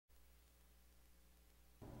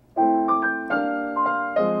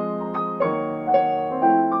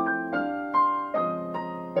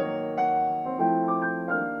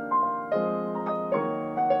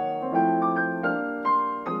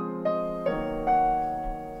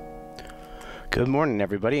Good morning,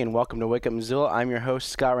 everybody, and welcome to Wake Up Missoula. I'm your host,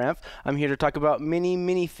 Scott Ramph. I'm here to talk about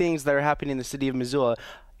many things that are happening in the city of Missoula.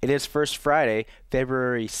 It is First Friday,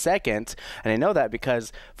 February 2nd, and I know that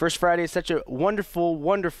because First Friday is such a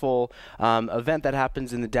wonderful event that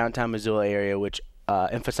happens in the downtown Missoula area, which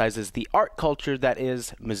emphasizes the art culture that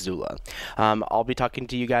is Missoula. I'll be talking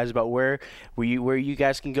to you guys about where you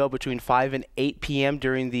guys can go between 5 and 8 p.m.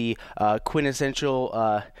 during the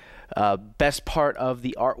quintessential best part of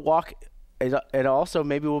the art walk. And also,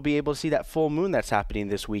 maybe we'll be able to see that full moon that's happening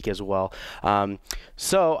this week as well.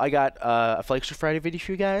 So I got a Flagship Friday video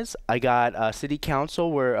for you guys. I got City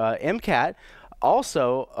Council where MCAT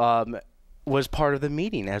also was part of the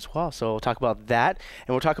meeting as well. So we'll talk about that.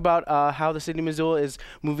 And we'll talk about how the city of Missoula is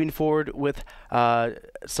moving forward with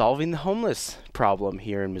solving the homeless problem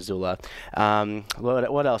here in Missoula.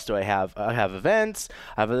 What else do I have? I have events.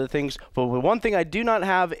 I have other things. But one thing I do not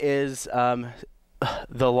have is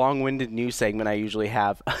the long-winded news segment I usually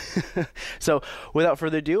have. So without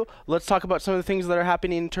further ado, let's talk about some of the things that are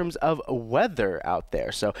happening in terms of weather out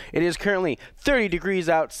there. So it is currently 30 degrees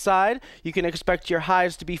outside. You can expect your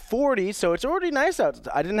highs to be 40, so it's already nice out.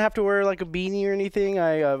 I didn't have to wear like a beanie or anything.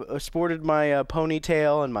 I sported my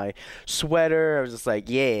ponytail and my sweater. I was just like,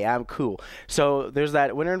 yeah, I'm cool. So there's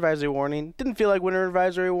that winter advisory warning. Didn't feel like winter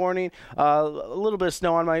advisory warning. A little bit of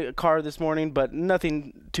snow on my car this morning, but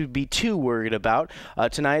nothing to be too worried about.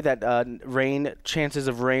 Tonight, that chances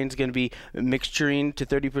of rain is going to be mixturing to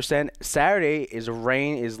 30%. Saturday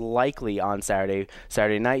rain is likely on Saturday.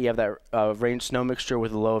 Saturday night, you have that rain-snow mixture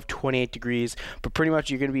with a low of 28 degrees. But pretty much,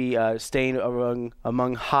 you're going to be staying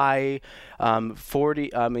among highs in the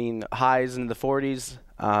 40s.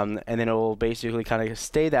 And then it will basically kind of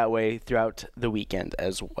stay that way throughout the weekend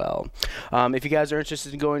as well. If you guys are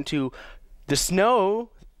interested in going to the snow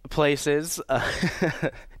places,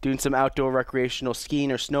 doing some outdoor recreational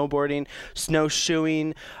skiing or snowboarding,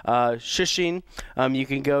 snowshoeing, shushing, you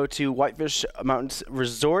can go to Whitefish Mountains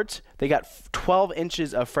Resort. They got 12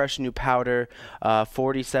 inches of fresh new powder,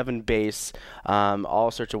 47 base, all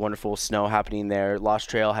sorts of wonderful snow happening there. Lost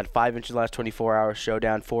Trail had 5 inches last 24 hours,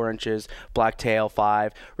 Showdown 4 inches, Blacktail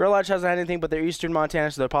 5. Real Lodge hasn't had anything, but they're eastern Montana,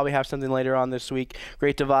 so they'll probably have something later on this week.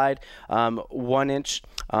 Great Divide, 1 inch.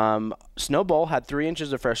 Snowball had 3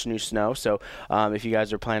 inches of fresh new snow, so if you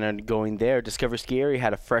guys are planning on going there, Discover Ski Area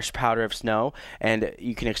had a fresh powder of snow, and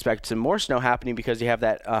you can expect some more snow happening because you have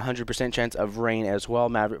that 100% chance of rain as well.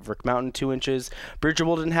 Maverick Mountain, 2 inches.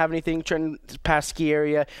 Bridgeable didn't have anything trending past Ski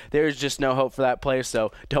Area. There's just no hope for that place,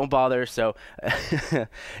 so don't bother. So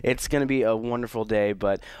it's going to be a wonderful day,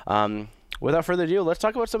 but without further ado, let's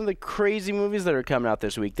talk about some of the crazy movies that are coming out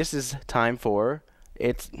this week. This is time for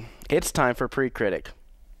it's time for Pre-Critic.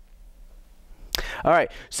 All right,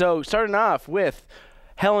 so starting off with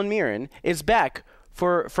Helen Mirren is back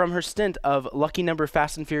from her stint of lucky number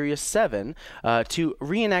Fast and Furious 7 to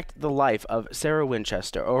reenact the life of Sarah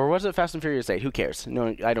Winchester. Or was it Fast and Furious 8? Who cares?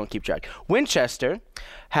 No, I don't keep track. Winchester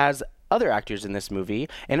has other actors in this movie,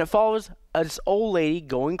 and it follows this old lady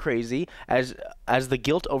going crazy as the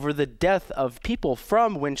guilt over the death of people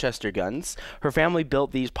from Winchester guns. Her family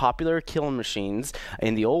built these popular killing machines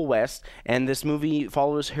in the Old West, and this movie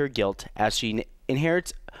follows her guilt as she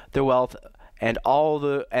inherits their wealth and all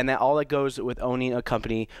that goes with owning a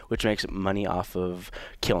company which makes money off of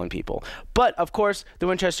killing people. But of course, the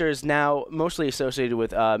Winchester is now mostly associated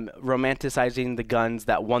with romanticizing the guns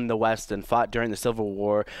that won the West and fought during the Civil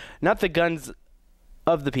War, not the guns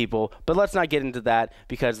of the people. But let's not get into that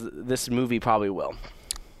because this movie probably will.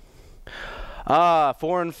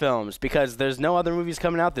 Foreign films, because there's no other movies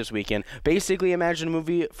coming out this weekend. Basically, imagine a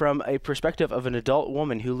movie from a perspective of an adult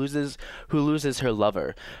woman who loses her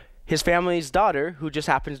lover. His family's daughter, who just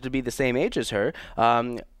happens to be the same age as her,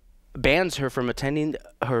 bans her from attending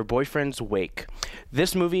her boyfriend's wake.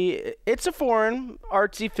 This movie, it's a foreign,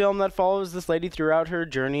 artsy film that follows this lady throughout her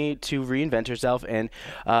journey to reinvent herself and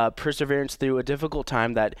perseverance through a difficult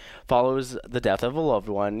time that follows the death of a loved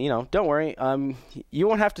one. You know, don't worry. You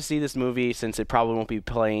won't have to see this movie since it probably won't be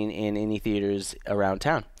playing in any theaters around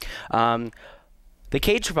town. The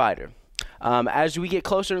Cage Fighter. As we get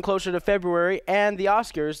closer and closer to February and the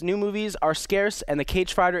Oscars, new movies are scarce, and The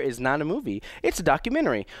Cage Fighter is not a movie. It's a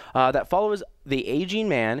documentary that follows the aging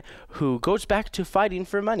man who goes back to fighting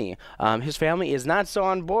for money. His family is not so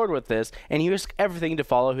on board with this, and he risks everything to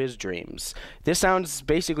follow his dreams. This sounds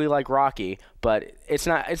basically like Rocky, but it's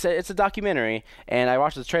not. It's a documentary, and I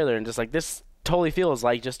watched the trailer and just like, this totally feels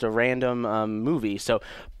like just a random movie. So,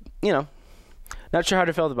 you know, not sure how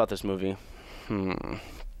to feel about this movie.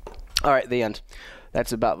 All right, the end.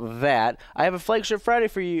 That's about that. I have a Flagship Friday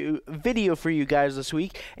video for you guys this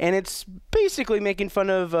week, and it's basically making fun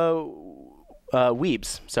of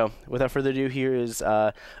Weebs. So without further ado, here is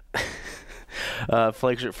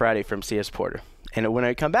Flagship Friday from C.S. Porter. And when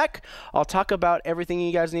I come back, I'll talk about everything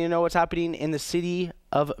you guys need to know what's happening in the city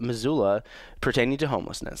of Missoula pertaining to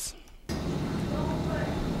homelessness.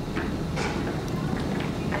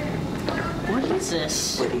 What is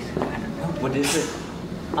this? I don't know. What is it?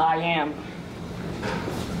 I am.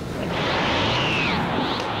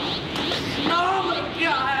 Oh my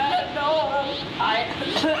God! No!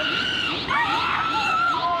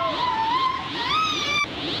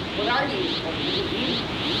 What are you?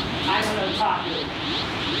 I'm an otaku.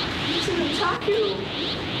 What's an otaku?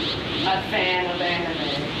 A fan of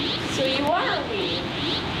anime. So you are a weeb.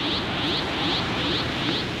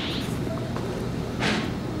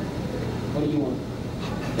 What do you want?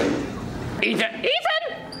 Ethan! Ethan!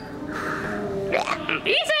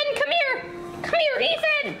 Ethan, come here! Come here,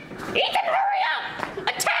 Ethan! Ethan, hurry up!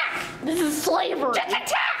 Attack! This is slavery. Just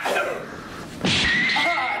attack!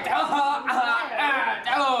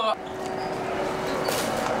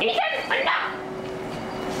 Ethan, enough!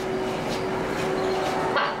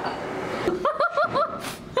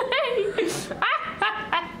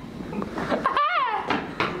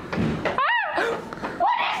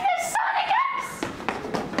 What is this, Sonic X?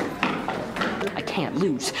 I can't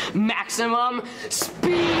lose. Maximum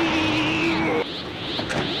speed!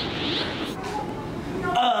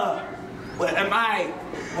 What am I?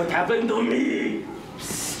 What happened to me?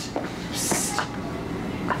 Psst, psst.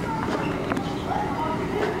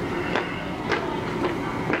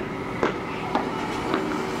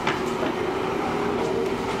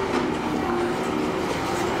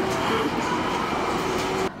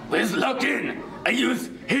 With lock-in, I use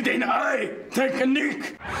hidden eye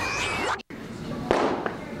technique.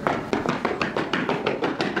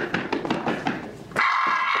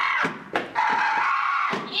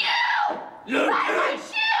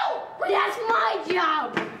 That's my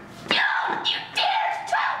job. You dare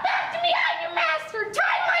talk back to me! I'm your master!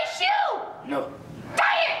 Tie my shoe! No,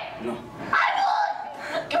 Tie it! no, I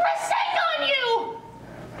will resent on you!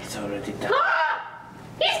 it's already done. Ah!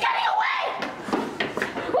 He's getting away!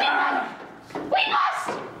 We must!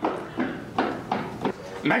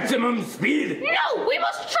 Maximum speed. No! We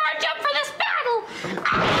must charge up for this battle!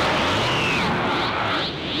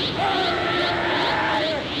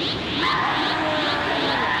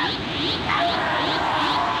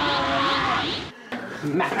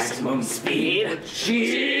 Maximum speed!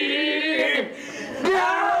 Speed!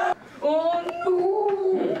 Oh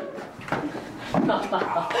no!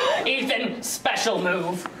 Ethan, special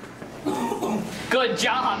move. Good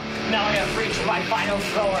job! Now I have reached my final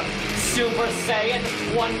form. Super Saiyan,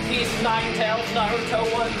 One Piece, Nine Tails, Naruto,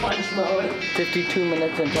 One Punch mode. 52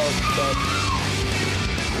 minutes until it's dead.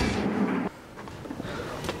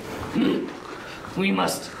 We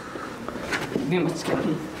must get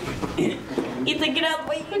him. Ethan, get out.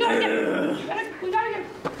 Wait, We gotta get him. We gotta get him.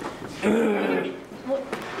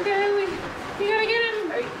 We gotta get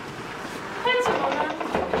him. Hands up on that.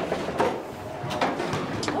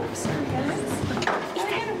 oops, sorry guys.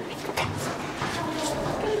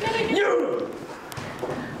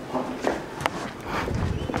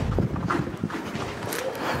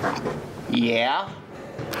 Yeah?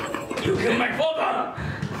 You killed my father.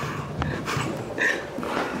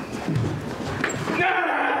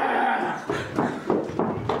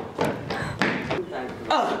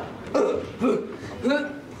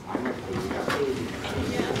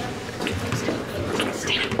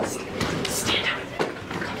 Stand up.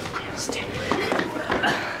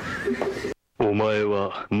 お前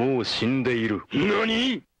はもう死んでいる。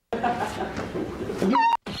何？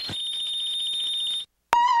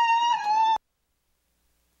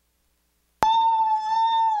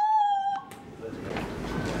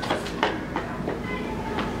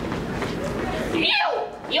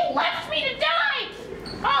 You left me to die!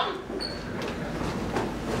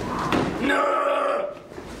 No!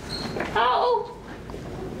 Oh!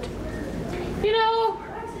 You know...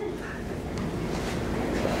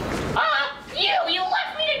 You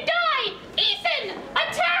left me to die! Ethan!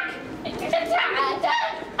 Attack! Attack!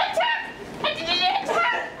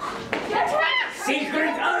 Attack!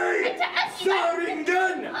 Secret eye! Starring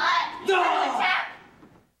gun! Attack!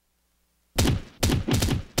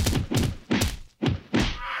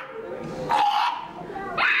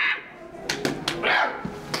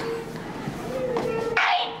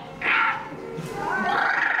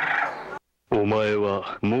お前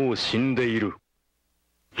はもう死んでいる。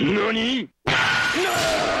何？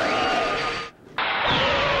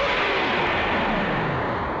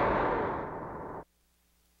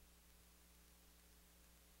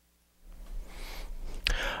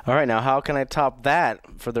 All All right, now how can I top that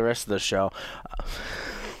for the rest of the show?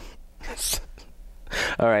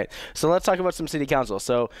 All right, so let's talk about some city council.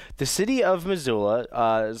 So the city of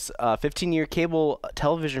Missoula's 15-year cable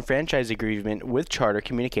television franchise agreement with Charter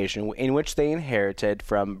Communication, in which they inherited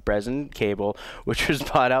from Breslin Cable, which was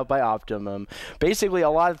bought out by Optimum. Basically, a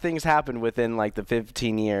lot of things happened within like the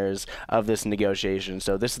 15 years of this negotiation.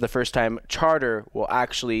 So this is the first time Charter will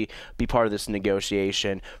actually be part of this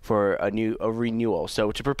negotiation for a renewal.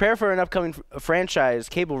 So to prepare for an upcoming franchise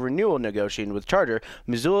cable renewal negotiation with Charter,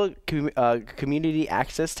 Missoula Community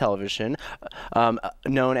Access Television,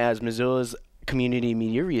 known as Missoula's Community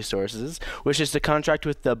Media Resources, wishes to contract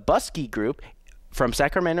with the Buskey Group from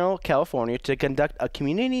Sacramento, California, to conduct a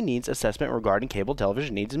community needs assessment regarding cable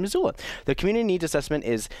television needs in Missoula. The community needs assessment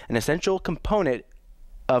is an essential component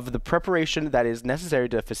of the preparation that is necessary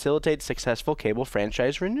to facilitate successful cable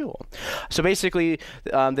franchise renewal. So basically,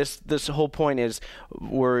 this whole point is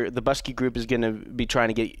where the Buskey Group is going to be trying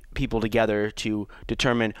to get people together to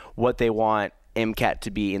determine what they want MCAT to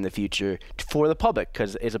be in the future for the public,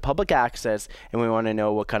 because it's a public access and we want to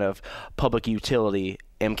know what kind of public utility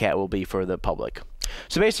MCAT will be for the public.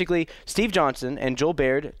 So basically, Steve Johnson and Joel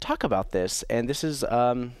Baird talk about this, and this is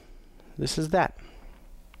that.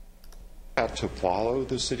 To follow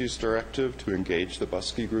the city's directive to engage the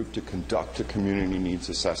Buskey Group to conduct a community needs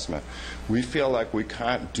assessment. We feel like we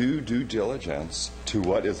can't do due diligence to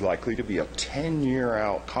what is likely to be a 10-year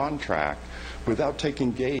out contract without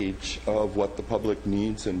taking gauge of what the public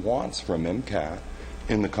needs and wants from MCAT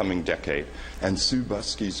in the coming decade. And Sue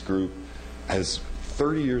Buskey's group has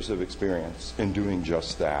 30 years of experience in doing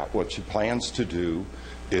just that. What she plans to do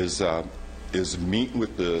is meet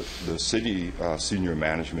with the city senior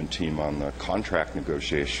management team on the contract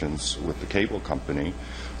negotiations with the cable company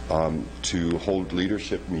to hold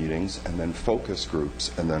leadership meetings and then focus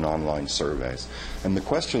groups and then online surveys. And the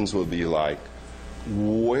questions will be like,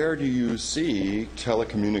 where do you see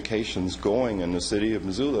telecommunications going in the city of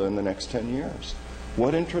Missoula in the next 10 years?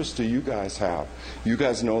 What interest do you guys have? You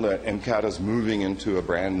guys know that MCAT is moving into a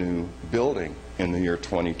brand new building in the year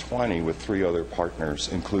 2020 with 3 other partners,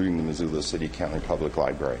 including the Missoula City County Public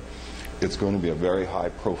Library. It's going to be a very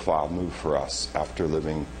high-profile move for us after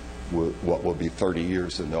living what will be 30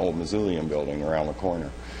 years in the old Missoulian building around the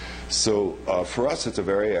corner. So for us, it's a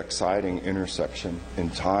very exciting intersection in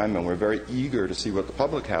time, and we're very eager to see what the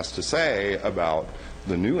public has to say about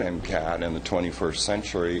the new MCAT in the 21st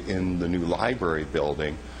century in the new library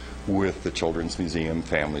building with the Children's Museum,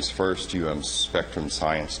 Families First, Spectrum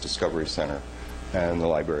Science Discovery Center, and the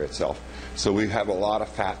library itself. So we have a lot of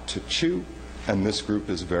fat to chew, and this group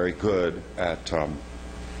is very good at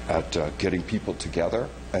getting people together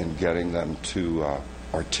and getting them to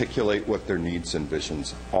articulate what their needs and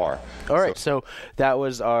visions are. All right, so that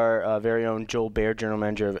was our very own Joel Baird, General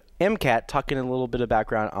Manager of MCAT, talking a little bit of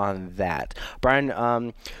background on that. Brian,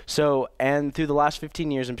 and through the last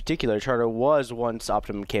 15 years in particular, Charter was once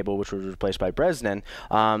Optimum Cable, which was replaced by Breslin.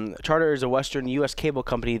 Charter is a Western U.S. cable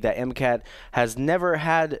company that MCAT has never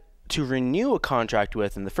had to renew a contract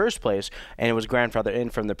with in the first place, and it was grandfathered in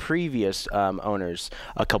from the previous owners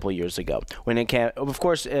a couple of years ago. When MCAT, of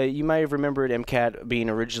course, you might have remembered MCAT being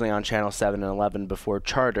originally on Channel 7 and 11 before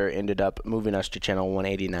Charter ended up moving us to Channel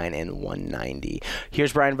 189 and 190.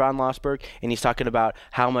 Here's Brian von Lossberg, and he's talking about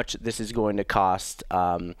how much this is going to cost.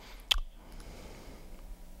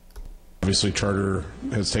 Obviously, Charter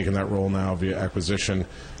has taken that role now via acquisition,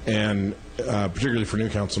 and particularly for new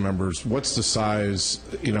council members, what's the size?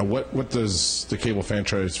 What does the cable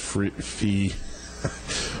franchise fee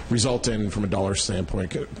result in from a dollar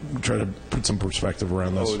standpoint? Try to put some perspective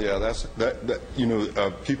around this. Oh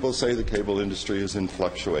yeah, people say the cable industry is in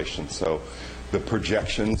fluctuation, so the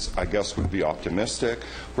projections, I guess, would be optimistic.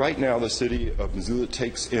 Right now, the city of Missoula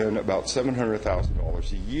takes in about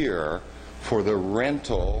 $700,000 a year for the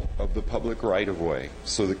rental of the public right-of-way.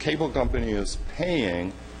 So the cable company is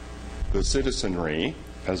paying the citizenry,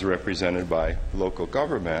 as represented by local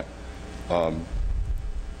government,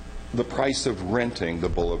 the price of renting the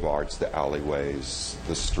boulevards, the alleyways,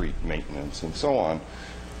 the street maintenance, and so on,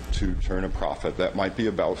 to turn a profit. That might be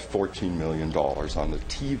about $14 million on the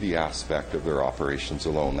TV aspect of their operations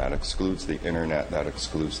alone. That excludes the internet, that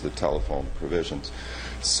excludes the telephone provisions.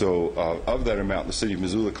 So of that amount, the city of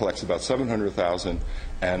Missoula collects about $700,000,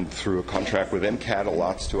 and through a contract with MCAT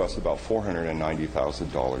allots to us about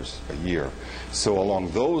 $490,000 a year. So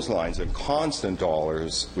along those lines, in constant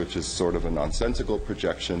dollars, which is sort of a nonsensical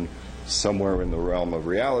projection somewhere in the realm of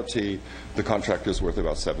reality, the contract is worth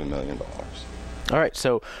about $7 million. All right,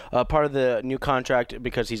 so part of the new contract,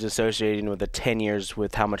 because he's associating with the 10 years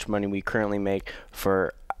with how much money we currently make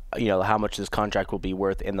for how much this contract will be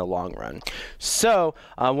worth in the long run. So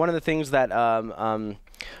one of the things that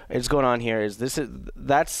is going on here is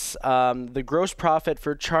that's the gross profit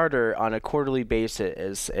for charter on a quarterly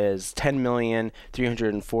basis is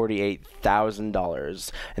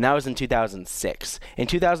 $10,348,000, and that was in 2006. In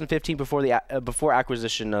 2015, before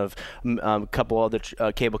acquisition of a couple other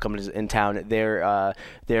cable companies in town,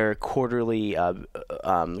 their quarterly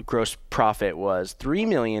gross profit was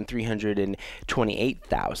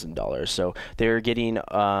 $3,328,000. So they're getting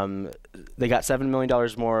they got $7 million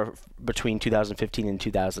more between 2015 and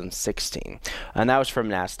 2016, and that was from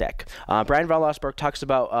NASDAQ. Brian von Lossberg talks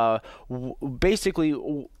about basically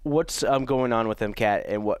what's going on with MCAT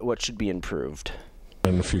and what should be improved.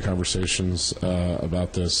 In a few conversations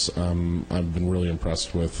about this, I've been really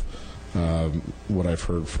impressed with what I've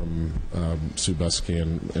heard from Sue Buskey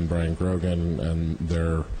and Brian Grogan, and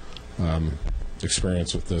their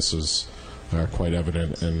experience with this is quite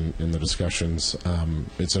evident in the discussions.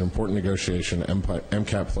 It's an important negotiation.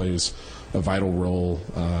 MCAT plays a vital role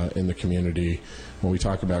in the community. When we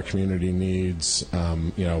talk about community needs, a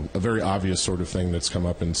very obvious sort of thing that's come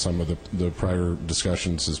up in some of the prior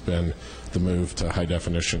discussions has been the move to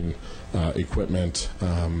high-definition equipment,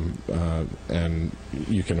 and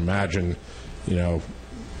you can imagine,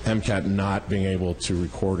 MCAT not being able to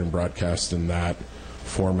record and broadcast in that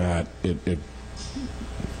format. It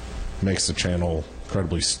makes the channel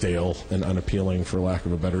incredibly stale and unappealing, for lack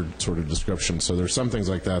of a better sort of description. So there's some things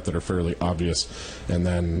like that that are fairly obvious, and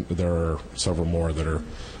then there are several more that are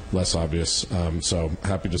less obvious. So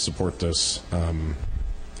happy to support this.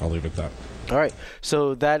 I'll leave it at that. All right,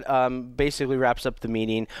 so that basically wraps up the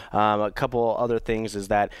meeting. A couple other things is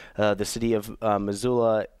that the city of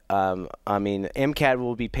Missoula, MCAT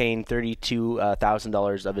will be paying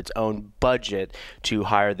 $32,000 of its own budget to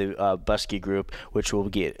hire the Buskey Group, which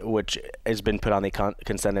has been put on the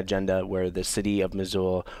consent agenda, where the city of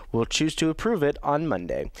Missoula will choose to approve it on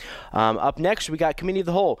Monday. Up next, we got Committee of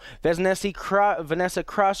the Whole. Vanessa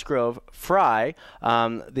Crossgrove Fry,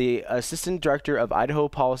 the Assistant Director of Idaho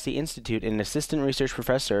Policy Institute and Assistant Research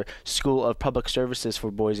Professor, School of Public Services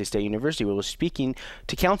for Boise State University, will be speaking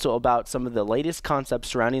to Council about some of the latest concepts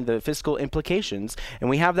surrounding the fiscal implications, and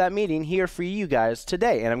we have that meeting here for you guys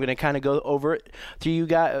today, and I'm going to kind of go over it to you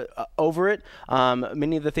guys.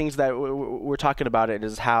 Many of the things that we're talking about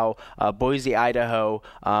is how Boise, Idaho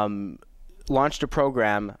launched a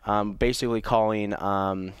program basically calling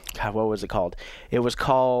God, what was it called? It was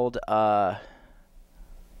called yeah,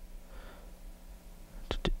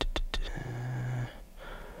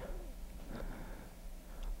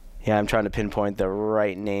 I'm trying to pinpoint the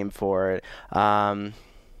right name for it.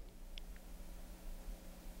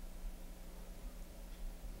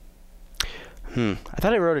 I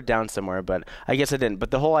thought I wrote it down somewhere, but I guess I didn't. But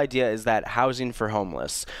the whole idea is that housing for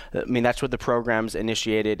homeless. That's what the program's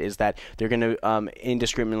initiated, is that they're going to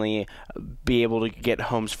indiscriminately be able to get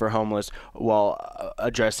homes for homeless while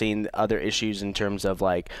addressing other issues in terms of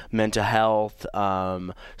like mental health,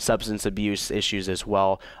 substance abuse issues as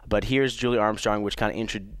well. But here's Julie Armstrong, which kind of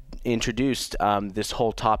introduced this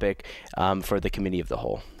whole topic for the Committee of the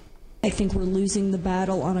Whole. I think we're losing the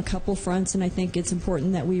battle on a couple fronts, and I think it's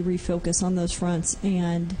important that we refocus on those fronts,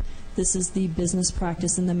 and this is the business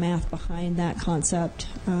practice and the math behind that concept.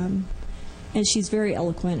 And she's very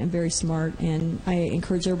eloquent and very smart, and I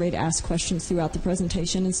encourage everybody to ask questions throughout the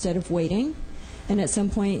presentation instead of waiting. And at some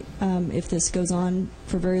point, if this goes on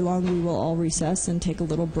for very long, we will all recess and take a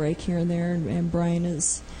little break here and there, and Brian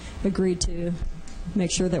has agreed to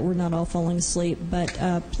make sure that we're not all falling asleep. But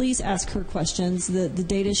please ask her questions. The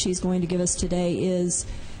data she's going to give us today is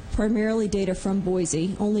primarily data from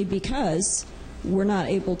Boise, only because we're not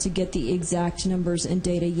able to get the exact numbers and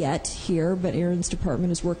data yet here, but Aaron's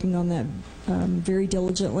department is working on that very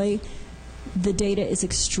diligently. The data is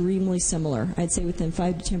extremely similar, I'd say within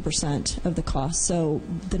 5 to 10% of the cost. So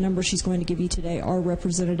the numbers she's going to give you today are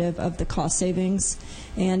representative of the cost savings,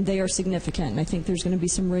 and they are significant. And I think there's going to be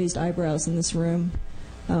some raised eyebrows in this room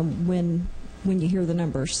when you hear the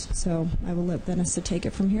numbers. So I will let Vanessa take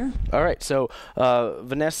it from here. All right. So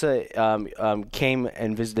Vanessa came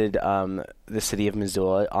and visited the city of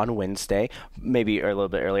Missoula on Wednesday, maybe a little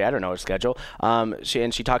bit early. I don't know her schedule.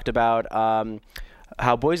 She talked about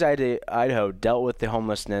how Boise, Idaho dealt with the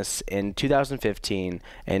homelessness in 2015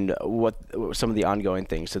 and what some of the ongoing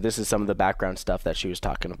things. So this is some of the background stuff that she was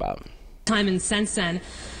talking about. Time and since then,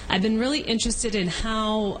 I've been really interested in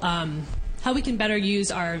how we can better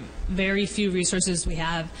use our very few resources we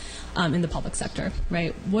have in the public sector,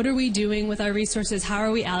 right? What are we doing with our resources? How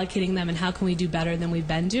are we allocating them, and how can we do better than we've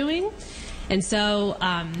been doing? And so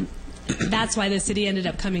that's why the city ended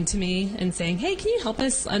up coming to me and saying, hey, can you help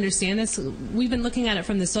us understand this? We've been looking at it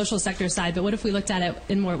from the social sector side, but what if we looked at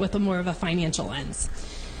it with more of a financial lens?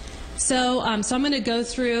 So I'm going to go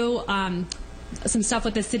through some stuff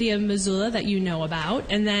with the city of Missoula that you know about,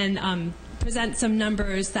 and then present some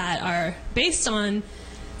numbers that are based on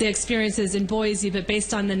the experiences in Boise, but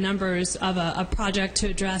based on the numbers of a project to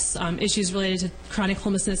address issues related to chronic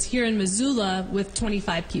homelessness here in Missoula with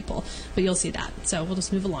 25 people. But you'll see that. So we'll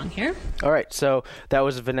just move along here. All right. So that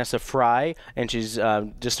was Vanessa Fry, and she's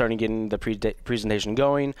just starting getting the presentation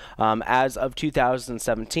going. As of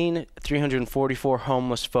 2017, 344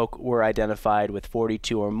 homeless folk were identified, with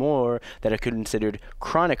 42 or more that are considered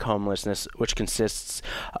chronic homelessness, which consists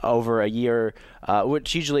over a year,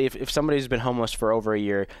 which usually if somebody's been homeless for over a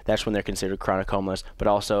year, that's when they're considered chronic homeless, but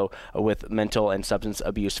also with mental and substance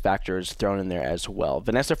abuse factors thrown in there as well.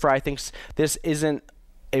 Vanessa Fry thinks this isn't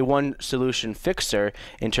a one solution fixer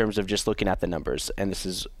in terms of just looking at the numbers, and this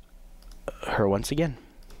is her once again.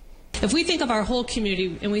 If we think of our whole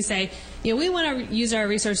community and we say, we want to use our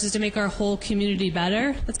resources to make our whole community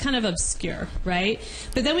better, that's kind of obscure, right?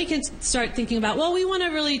 But then we can start thinking about, well, we want to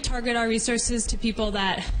really target our resources to people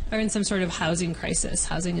that are in some sort of housing crisis,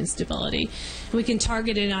 housing instability. And we can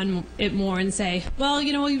target it on it more and say, well,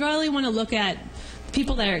 we really want to look at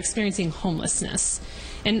people that are experiencing homelessness.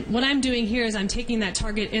 And what I'm doing here is I'm taking that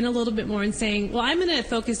target in a little bit more and saying, well, I'm going to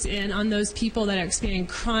focus in on those people that are experiencing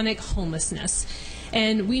chronic homelessness.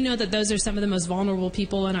 And we know that those are some of the most vulnerable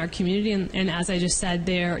people in our community, and as I just said,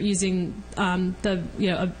 they're using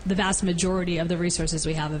the vast majority of the resources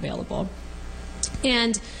we have available.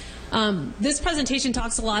 And this presentation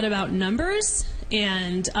talks a lot about numbers,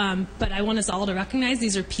 and but I want us all to recognize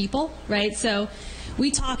these are people, right? So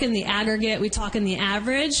we talk in the aggregate, we talk in the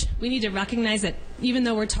average. We need to recognize that even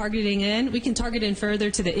though we're targeting in, we can target in further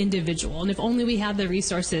to the individual. And if only we have the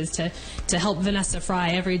resources to help Vanessa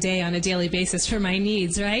Fry every day on a daily basis for my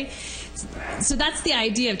needs, right? So that's the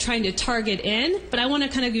idea of trying to target in, but I want to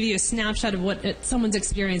kind of give you a snapshot of what someone's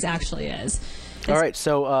experience actually is. All right,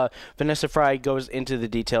 so Vanessa Fry goes into the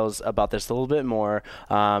details about this a little bit more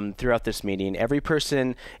throughout this meeting. Every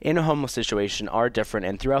person in a homeless situation are different,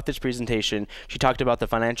 and throughout this presentation, she talked about the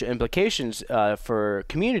financial implications for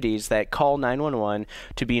communities that call 911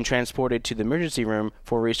 to being transported to the emergency room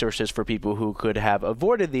for resources for people who could have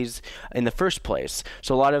avoided these in the first place.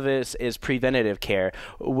 So a lot of this is preventative care.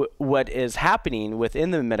 What is happening within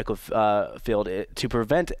the medical field to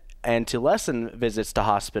prevent and to lessen visits to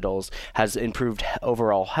hospitals has improved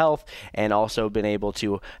overall health, and also been able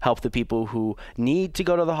to help the people who need to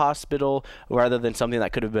go to the hospital rather than something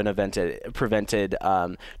that could have been prevented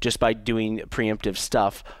just by doing preemptive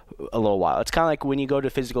stuff a little while. It's kind of like when you go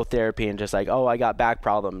to physical therapy and just like, oh, I got back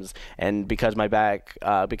problems, and because my back,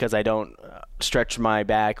 because I don't stretch my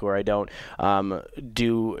back, or I don't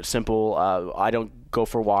do simple, I don't go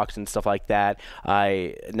for walks and stuff like that,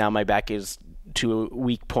 now my back is to a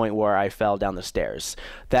weak point where I fell down the stairs.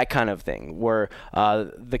 That kind of thing, where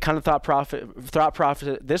the kind of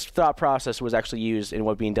this thought process was actually used in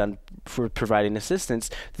what being done for providing assistance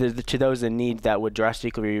to those in need that would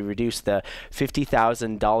drastically reduce the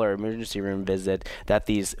 $50,000 emergency room visit that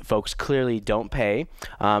these folks clearly don't pay,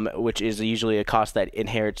 which is usually a cost that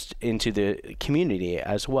inherits into the community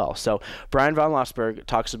as well. So Brian von Lossberg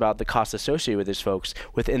talks about the costs associated with these folks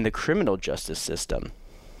within the criminal justice system.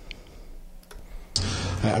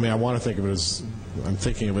 I mean, I want to think of it as, I'm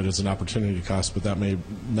thinking of it as an opportunity cost, but that may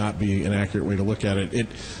not be an accurate way to look at it.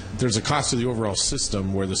 There's a cost to the overall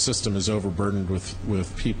system where the system is overburdened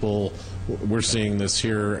with people. We're seeing this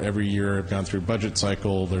here every year. I've gone through budget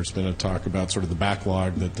cycle. There's been a talk about sort of the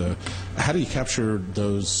backlog how do you capture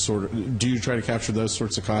those do you try to capture those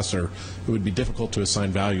sorts of costs, or it would be difficult to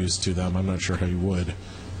assign values to them? I'm not sure how you would.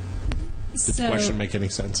 Did the question make any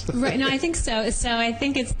sense? Right. No, I think so. So I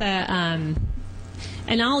think it's the,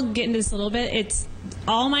 and I'll get into this a little bit. It's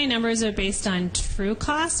all my numbers are based on true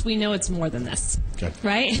costs. We know it's more than this, okay,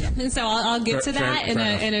 right? And so I'll get to that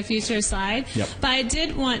in a future slide. Yep. But I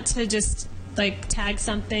did want to just tag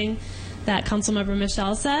something that Councilmember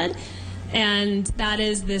Michelle said, and that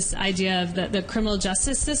is this idea of the criminal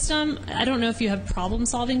justice system. I don't know if you have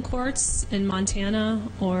problem-solving courts in Montana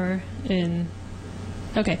or in.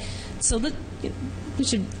 Okay, so we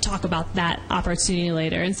should talk about that opportunity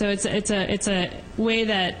later. And so it's a way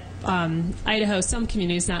that Idaho, some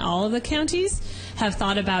communities, not all of the counties, have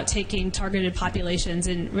thought about taking targeted populations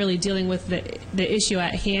and really dealing with the issue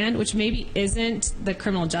at hand, which maybe isn't the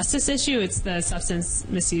criminal justice issue, it's the substance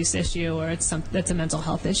misuse issue, or it's a mental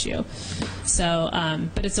health issue. So,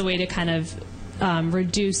 but it's a way to kind of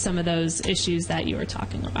reduce some of those issues that you were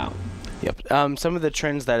talking about. Yep. Some of the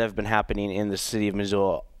trends that have been happening in the city of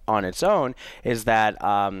Missoula on its own is that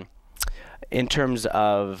in terms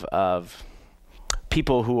of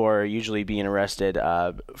people who are usually being arrested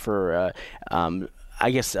for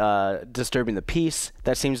disturbing the peace,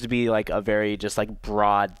 that seems to be like a very just like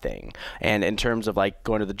broad thing. And in terms of like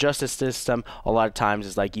going to the justice system, a lot of times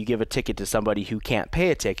it's like you give a ticket to somebody who can't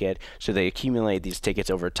pay a ticket, so they accumulate these tickets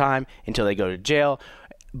over time until they go to jail,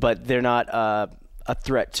 but they're not a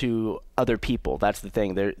threat to other people. That's the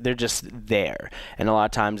thing. They're just there. And a lot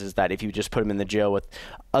of times is that if you just put them in the jail with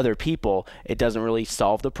other people, it doesn't really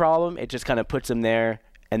solve the problem. It just kind of puts them there,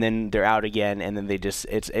 and then they're out again, and then they just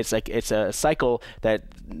it's a cycle that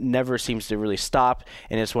never seems to really stop.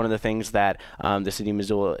 And it's one of the things that the city of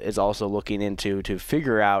Missoula is also looking into to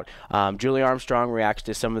figure out. Julie Armstrong reacts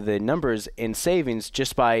to some of the numbers in savings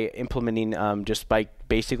just by implementing, just by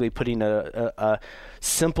basically putting a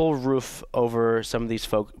simple roof over some of these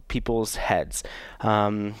people's heads.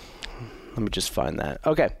 Let me just find that.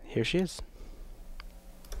 Okay, here she is.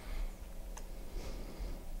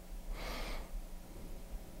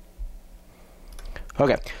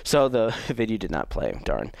 Okay, so the video did not play,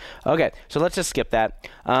 darn. Okay, so let's just skip that.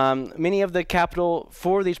 Many of the capital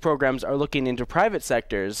for these programs are looking into private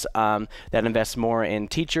sectors that invest more in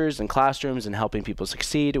teachers and classrooms and helping people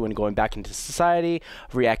succeed when going back into society,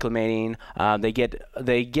 reacclimating. They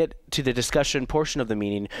get to the discussion portion of the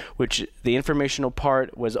meeting, which the informational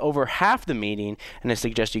part was over half the meeting, and I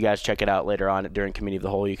suggest you guys check it out later on during Committee of the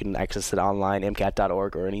Whole. You can access it online,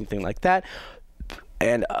 MCAT.org or anything like that.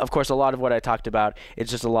 And of course, a lot of what I talked about, it's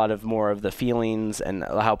just a lot of more of the feelings and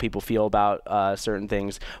how people feel about certain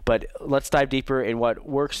things. But let's dive deeper in what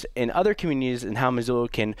works in other communities and how Missoula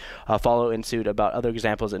can follow in suit about other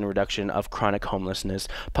examples in reduction of chronic homelessness.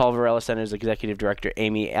 Paul Varela Center's Executive Director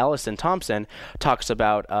Amy Allison Thompson talks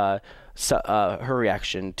about her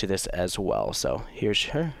reaction to this as well. So here's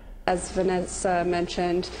her. As Vanessa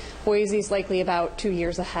mentioned, Boise's likely about 2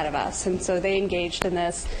 years ahead of us, and so they engaged in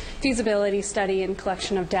this feasibility study and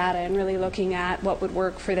collection of data and really looking at what would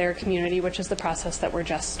work for their community, which is the process that we're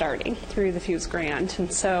just starting through the Fuse Grant.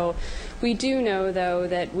 And so we do know, though,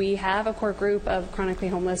 that we have a core group of chronically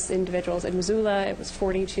homeless individuals in Missoula. It was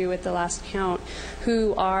 42 at the last count,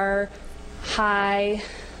 who are high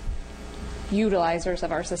utilizers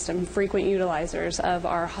of our system, frequent utilizers of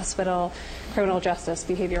our hospital, criminal justice,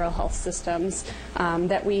 behavioral health systems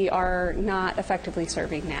that we are not effectively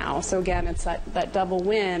serving now. So again, it's that double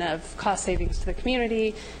win of cost savings to the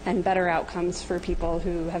community and better outcomes for people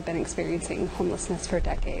who have been experiencing homelessness for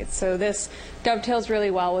decades. So this dovetails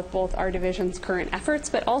really well with both our division's current efforts,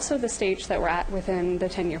 but also the stage that we're at within the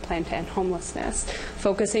 10-year plan to end homelessness,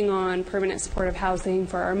 focusing on permanent supportive housing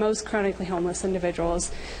for our most chronically homeless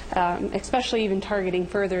individuals, especially even targeting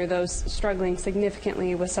further those struggling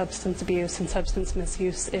significantly with substance abuse and substance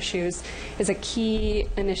misuse issues, is a key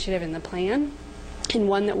initiative in the plan, and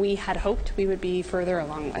one that we had hoped we would be further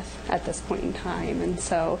along with at this point in time. And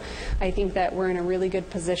so I think that we're in a really good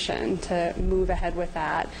position to move ahead with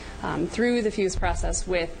that through the Fuse process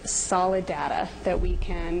with solid data that we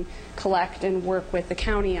can collect and work with the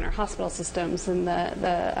county and our hospital systems and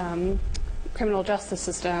the criminal justice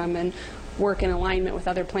system, and work in alignment with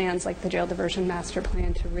other plans like the jail diversion master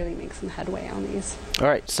plan to really make some headway on these. All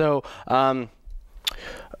right, so a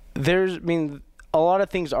lot of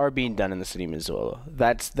things are being done in the city of Missoula.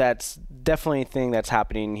 That's definitely a thing that's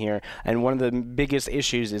happening here. And one of the biggest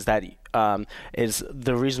issues is that is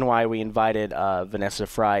the reason why we invited Vanessa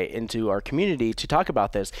Fry into our community to talk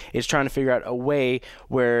about this, is trying to figure out a way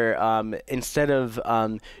where instead of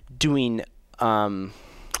doing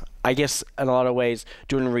I guess in a lot of ways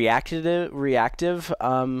doing reactive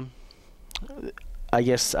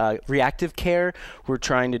care, we're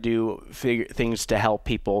trying to do things to help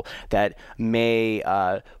people that may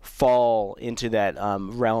fall into that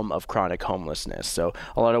realm of chronic homelessness. So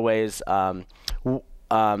a lot of ways,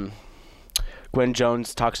 Gwen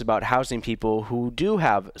Jones talks about housing people who do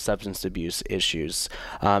have substance abuse issues,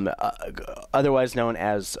 otherwise known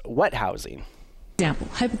as wet housing. Example,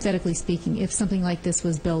 hypothetically speaking, if something like this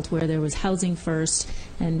was built where there was housing first,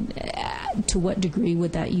 and to what degree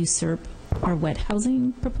would that usurp our wet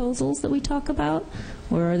housing proposals that we talk about?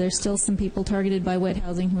 Or are there still some people targeted by wet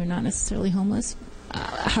housing who are not necessarily homeless?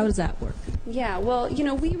 How does that work? Yeah, well,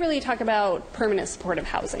 we really talk about permanent supportive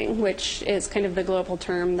housing, which is kind of the global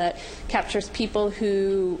term that captures people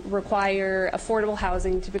who require affordable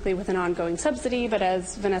housing, typically with an ongoing subsidy, but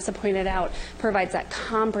as Vanessa pointed out, provides that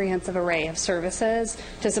comprehensive array of services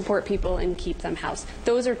to support people and keep them housed.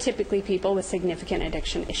 Those are typically people with significant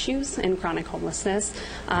addiction issues and chronic homelessness.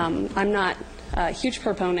 I'm not a huge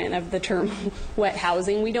proponent of the term wet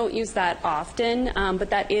housing. We don't use that often, but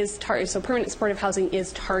that is so permanent supportive housing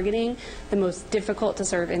is targeting the most difficult to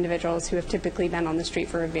serve individuals who have typically been on the street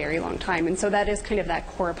for a very long time. And so that is kind of that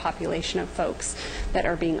core population of folks that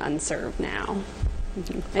are being unserved now.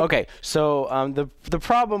 Okay, so the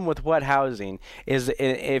problem with wet housing is,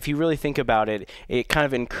 if you really think about it, it kind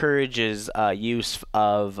of encourages use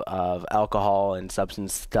of alcohol and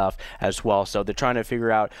substance stuff as well. So they're trying to figure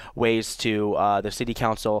out ways to, the city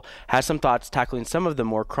council has some thoughts tackling some of the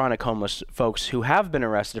more chronic homeless folks who have been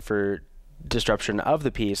arrested for disruption of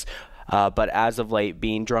the peace. But as of late,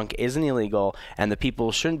 being drunk isn't illegal, and the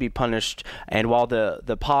people shouldn't be punished. And while the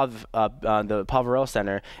Poverello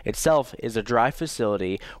Center itself is a dry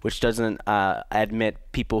facility, which doesn't admit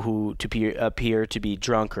people who appear to be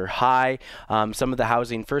drunk or high, some of the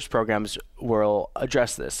Housing First programs will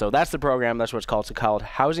address this. So that's the program. That's what it's called. It's called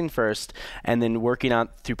Housing First, and then working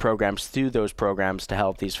out through those programs to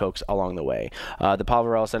help these folks along the way. The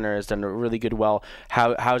Poverello Center has done a really good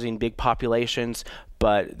housing big populations,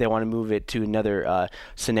 but they want to move it to another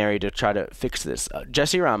scenario to try to fix this.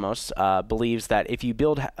 Jesse Ramos believes that if you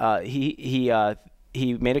build,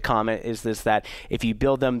 he made a comment, that if you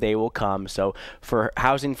build them, they will come. So for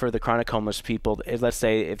housing for the chronic homeless people, let's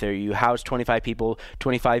say if you house 25 people,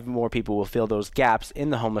 25 more people will fill those gaps in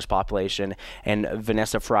the homeless population. And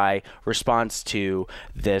Vanessa Fry responds to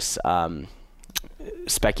this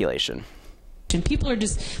speculation. And people are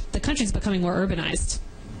the country's becoming more urbanized.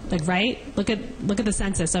 Like, right? Look at the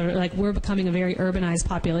census. Like, we're becoming a very urbanized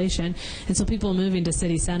population, and so people are moving to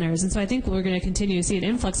city centers. And so I think we're going to continue to see an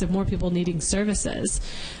influx of more people needing services.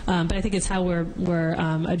 But I think it's how we're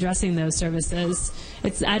addressing those services.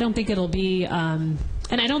 I don't think it'll be, and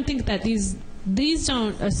I don't think that these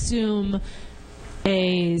don't assume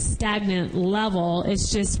a stagnant level.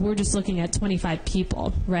 It's just we're just looking at 25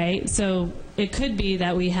 people, right? So it could be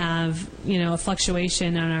that we have a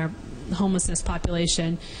fluctuation in our homelessness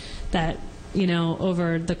population that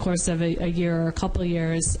over the course of a year or a couple of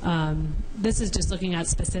years, this is just looking at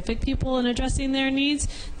specific people and addressing their needs.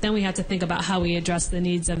 Then we have to think about how we address the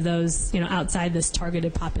needs of those outside this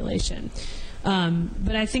targeted population.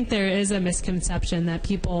 But I think there is a misconception that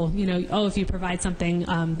people if you provide something,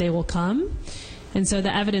 they will come. And so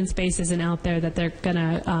the evidence base isn't out there that they're going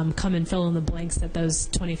to come and fill in the blanks that those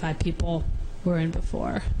 25 people were in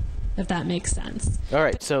before, if that makes sense. All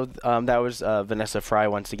right, so that was Vanessa Fry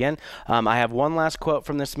once again. I have one last quote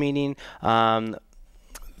from this meeting.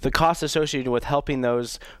 The costs associated with helping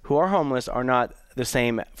those who are homeless are not the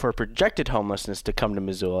same for projected homelessness to come to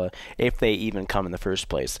Missoula, if they even come in the first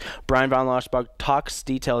place. Brian von Loschbach talks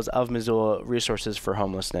details of Missoula resources for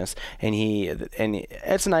homelessness, and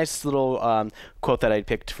it's a nice little quote that I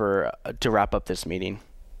picked to wrap up this meeting.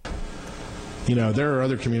 There are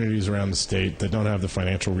other communities around the state that don't have the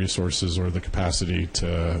financial resources or the capacity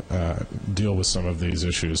to deal with some of these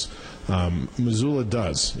issues. Missoula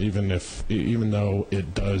does, even though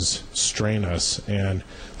it does strain us. And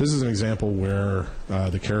this is an example where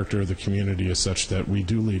the character of the community is such that we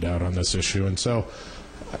do lead out on this issue. And so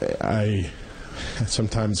I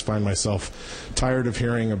sometimes find myself tired of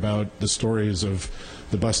hearing about the stories of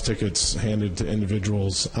the bus tickets handed to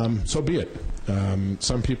individuals. So be it.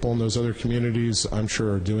 Some people in those other communities, I'm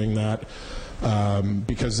sure, are doing that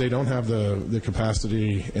because they don't have the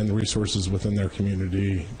capacity and the resources within their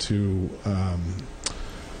community to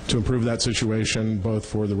improve that situation, both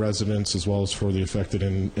for the residents as well as for the affected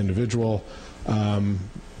individual.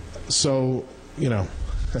 So,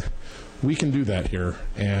 we can do that here,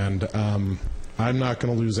 and I'm not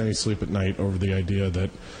going to lose any sleep at night over the idea that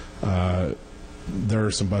there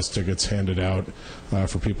are some bus tickets handed out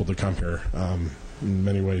for people to come here. In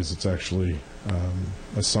many ways, it's actually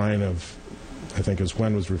a sign of, I think, as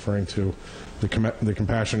Gwen was referring to, the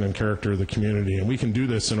compassion and character of the community. And we can do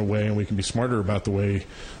this in a way, and we can be smarter about the way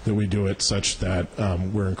that we do it, such that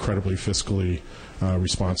we're incredibly fiscally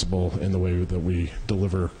responsible in the way that we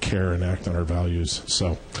deliver care and act on our values.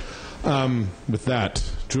 So with that,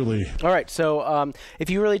 Julie. All right, so if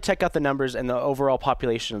you really check out the numbers and the overall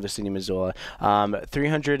population of the city of Missoula,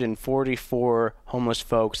 344 homeless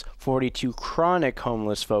folks, 42 chronic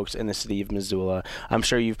homeless folks in the city of Missoula. I'm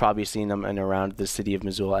sure you've probably seen them in around the city of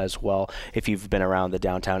Missoula as well. If you've been around the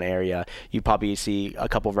downtown area, you probably see a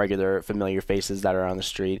couple of regular familiar faces that are on the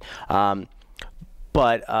street.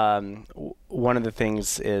 But one of the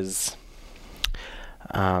things is,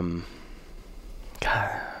 God,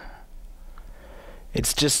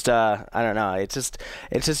 it's just I don't know. It's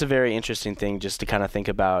just a very interesting thing just to kind of think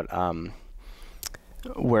about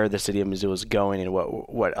where the city of Missoula is going and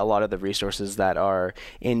what a lot of the resources that are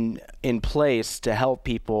in place to help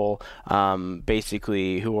people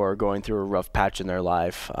basically who are going through a rough patch in their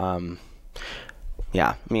life.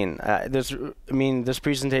 Yeah, this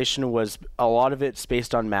presentation was, a lot of it's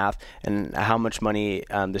based on math and how much money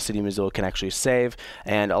the city of Missoula can actually save,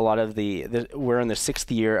 and a lot of we're in the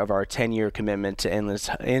 6th year of our 10-year commitment to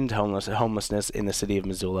end homelessness in the city of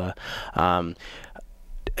Missoula.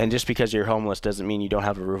 And just because you're homeless doesn't mean you don't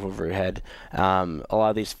have a roof over your head. A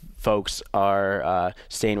lot of these folks are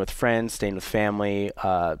staying with friends, staying with family,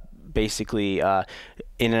 basically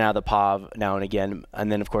in and out of the POV now and again.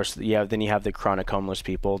 And then, of course, you have the chronic homeless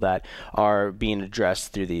people that are being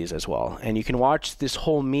addressed through these as well. And you can watch this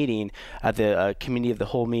whole meeting at the committee of the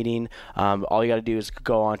whole meeting. All you got to do is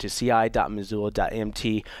go on to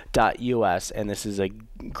ci.missoula.mt.us, and this is a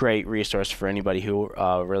great resource for anybody who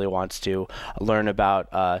really wants to learn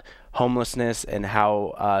about homelessness and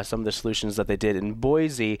how some of the solutions that they did in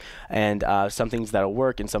Boise, and some things that'll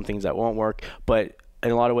work and some things that won't work. But in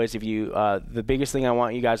a lot of ways, if you, the biggest thing I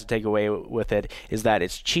want you guys to take away with it is that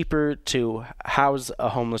it's cheaper to house a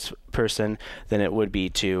homeless person than it would be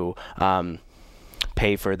to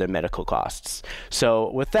pay for the medical costs. So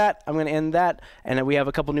with that, I'm going to end that, and we have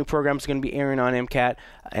a couple new programs going to be airing on MCAT.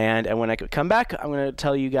 And when I come back, I'm going to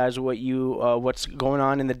tell you guys what's going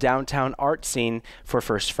on in the downtown art scene for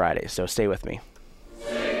First Friday. So stay with me.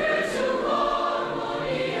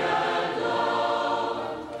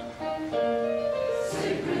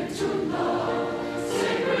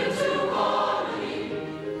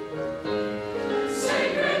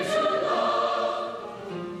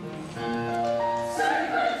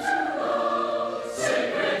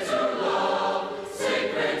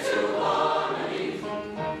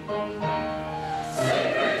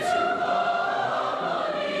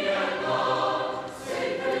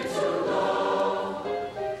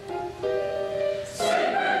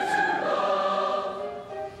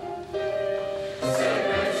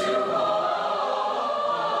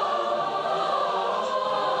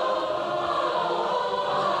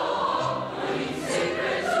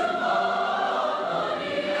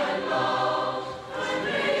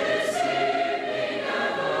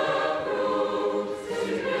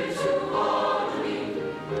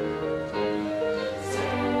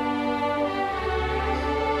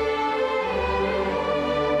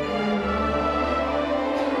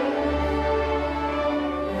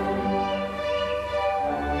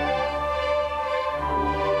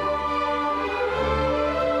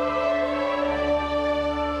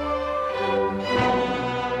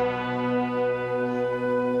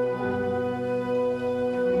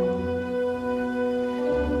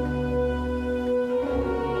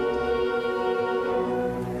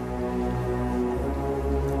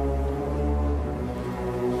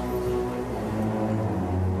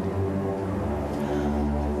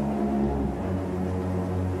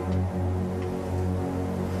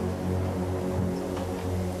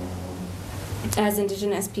 As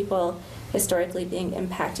Indigenous people historically being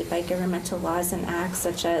impacted by governmental laws and acts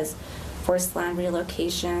such as forced land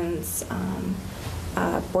relocations,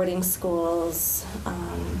 boarding schools,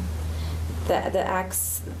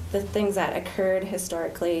 the things that occurred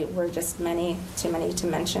historically were just too many to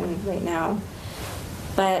mention right now.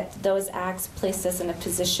 But those acts placed us in a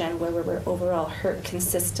position where we were overall hurt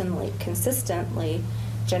consistently,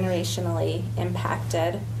 generationally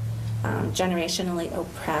impacted, generationally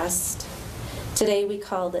oppressed. Today we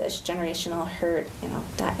call this generational hurt,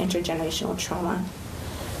 that intergenerational trauma.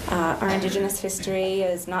 Our Indigenous history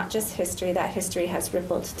is not just history, that history has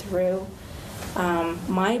rippled through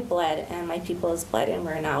my blood and my people's blood, and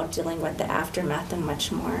we're now dealing with the aftermath and much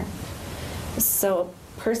more. So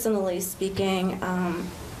personally speaking,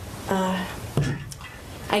 I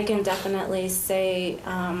can definitely say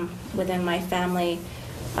within my family,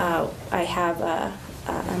 I have a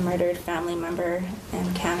murdered family member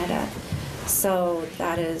in Canada. So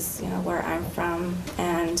that is, where I'm from,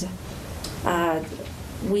 and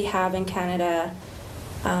we have in Canada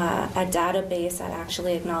a database that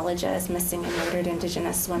actually acknowledges missing and murdered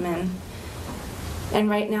Indigenous women. And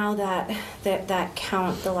right now that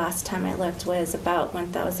count, the last time I looked, was about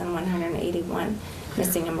 1,181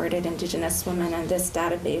 missing and murdered Indigenous women, and this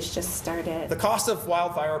database just started. The costs of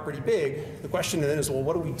wildfire are pretty big. The question then is, well,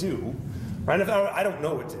 what do we do? Right? I don't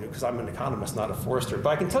know what to do because I'm an economist, not a forester, but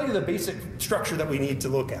I can tell you the basic structure that we need to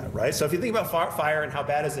look at, right? So if you think about fire and how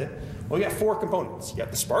bad is it, well, you got 4 components. You got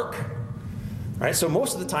the spark, right? So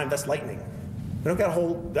most of the time that's lightning. We don't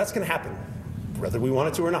got that's going to happen, whether we want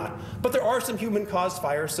it to or not. But there are some human-caused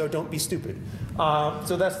fires, so don't be stupid.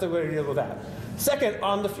 So that's the way to deal with that. Second,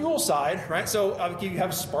 on the fuel side, right? So you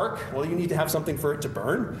have spark. Well, you need to have something for it to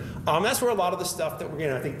burn. That's where a lot of the stuff that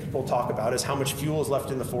I think people talk about is how much fuel is left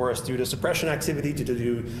in the forest due to suppression activity,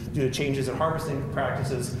 due to changes in harvesting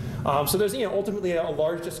practices. So there's ultimately a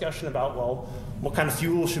large discussion about, well, what kind of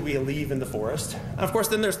fuel should we leave in the forest? And of course,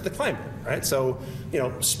 then there's the climate, right? So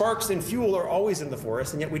sparks and fuel are always in the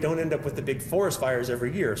forest, and yet we don't end up with the big forest fires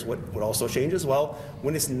every year. So what also changes? Well,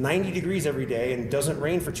 when it's 90 degrees every day and doesn't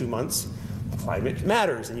rain for 2 months, climate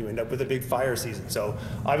matters, and you end up with a big fire season. So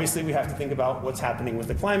obviously we have to think about what's happening with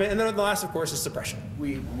the climate. And then the last, of course, is suppression.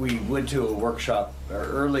 We went to a workshop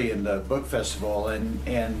early in the book festival,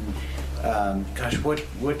 and gosh,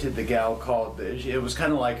 what did the gal call it? It was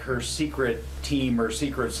kind of like her secret team or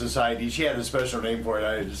secret society. She had a special name for it.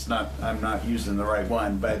 I'm not using the right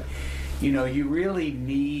one, but you really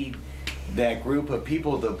need that group of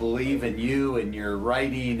people that believe in you and your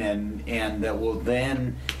writing, and that will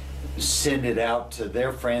then send it out to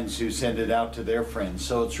their friends who send it out to their friends.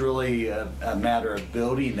 So it's really a matter of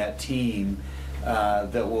building that team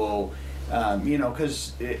that will,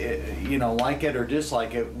 because like it or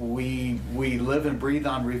dislike it, we live and breathe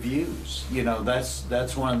on reviews.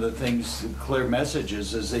 That's one of the things, clear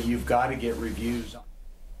messages, is that you've got to get reviews.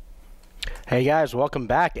 Hey guys, welcome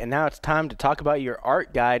back, and now it's time to talk about your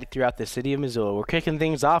art guide throughout the city of Missoula. We're kicking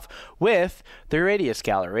things off with the Radius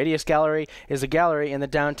Gallery. Radius Gallery is a gallery in the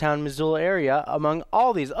downtown Missoula area among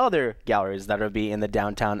all these other galleries that will be in the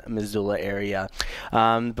downtown Missoula area.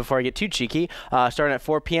 Before I get too cheeky, starting at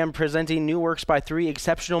 4 p.m. presenting new works by 3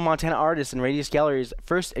 exceptional Montana artists in Radius Gallery's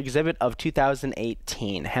first exhibit of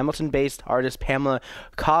 2018. Hamilton-based artist Pamela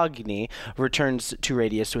Cogney returns to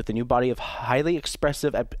Radius with a new body of highly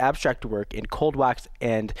expressive abstract work in cold wax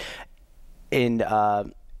and in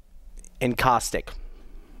caustic.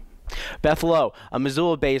 Beth Lowe, a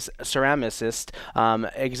Missoula-based ceramicist,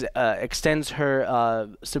 extends her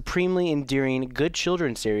supremely endearing Good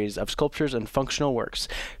Children series of sculptures and functional works.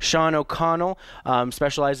 Sean O'Connell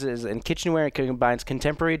specializes in kitchenware and combines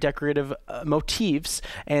contemporary decorative motifs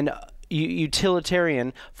and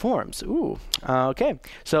utilitarian forms. Ooh, okay.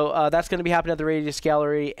 So that's going to be happening at the Radius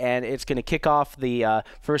Gallery, and it's going to kick off the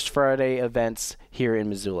First Friday events here in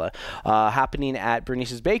Missoula. Happening at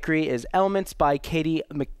Bernice's Bakery is Elements by Katie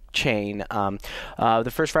McCain.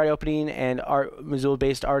 The First Friday opening, and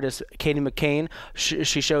Missoula-based artist Katie McCain,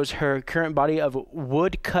 she shows her current body of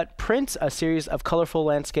wood-cut prints, a series of colorful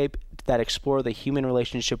landscape that explore the human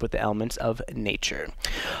relationship with the elements of nature.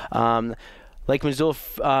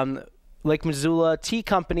 Lake Missoula Tea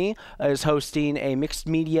Company is hosting a mixed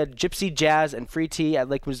media gypsy jazz and free tea at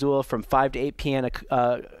Lake Missoula from 5 to 8 p.m.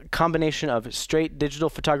 A combination of straight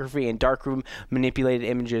digital photography and darkroom manipulated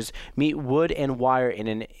images meet wood and wire in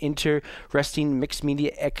an interesting mixed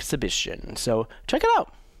media exhibition. So check it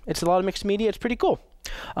out. It's a lot of mixed media. It's pretty cool.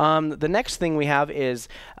 The next thing we have is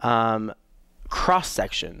cross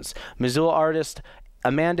sections. Missoula artist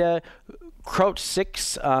Amanda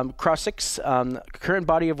Cross-Six, current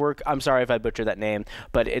body of work, I'm sorry if I butchered that name,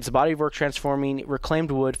 but it's a body of work transforming reclaimed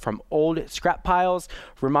wood from old scrap piles,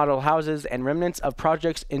 remodeled houses, and remnants of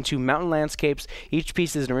projects into mountain landscapes. Each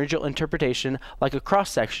piece is an original interpretation, like a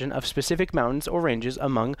cross-section of specific mountains or ranges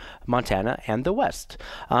among Montana and the West.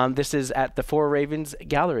 This is at the Four Ravens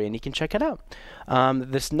Gallery, and you can check it out.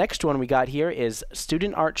 This next one we got here is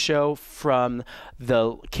Student Art Show from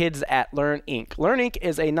the kids at Learn Inc. Learn Inc.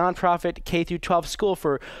 is a nonprofit K-12 school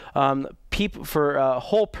for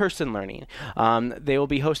whole person learning. They will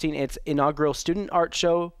be hosting its inaugural Student Art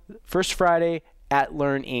Show First Friday at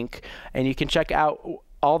Learn Inc. And you can check out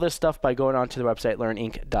all this stuff by going onto the website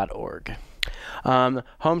learninc.org.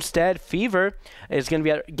 Homestead Fever is going to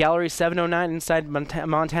be at Gallery 709 inside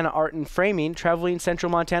Montana Art and Framing. Traveling Central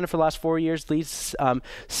Montana for the last 4 years, Lee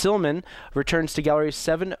Silman returns to Gallery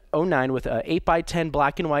 709 with a 8x10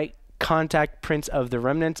 black and white contact prints of the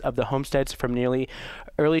remnants of the homesteads from nearly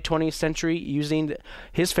early 20th century using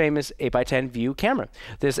his famous 8x10 view camera.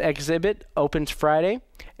 This exhibit opens Friday,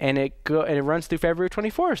 and it runs through February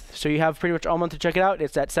 24th. So you have pretty much all month to check it out.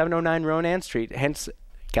 It's at 709 Ronan Street, hence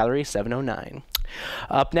Gallery 709.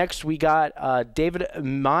 Up next, we got David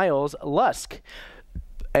Miles Lusk,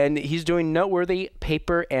 and he's doing Noteworthy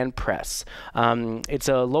Paper and Press. It's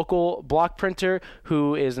a local block printer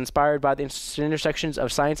who is inspired by the intersections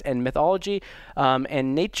of science and mythology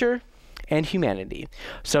and nature and humanity.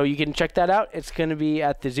 So you can check that out. It's going to be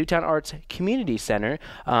at the Zootown Arts Community Center.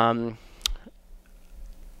 And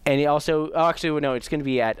he also, it's going to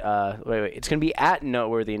be at, it's going to be at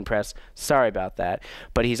Noteworthy and Press. Sorry about that.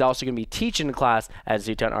 But he's also going to be teaching a class at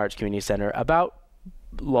Zootown Arts Community Center about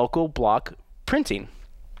local block printing.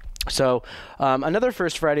 So another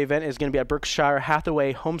First Friday event is going to be at Berkshire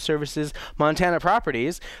Hathaway Home Services Montana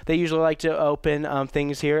Properties. They usually like to open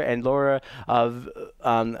things here, and Laura Verhaeg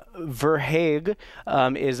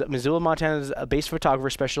is Missoula, Montana's base photographer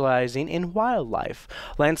specializing in wildlife,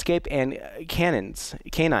 landscape, and canines.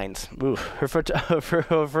 Ooh. Her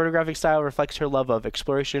photographic style reflects her love of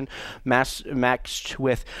exploration matched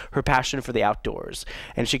with her passion for the outdoors.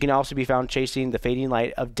 And she can also be found chasing the fading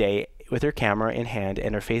light of day with her camera in hand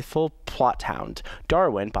and her faithful plot hound,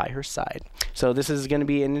 Darwin, by her side. So this is going to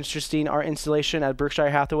be an interesting art installation at Berkshire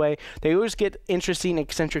Hathaway. They always get interesting,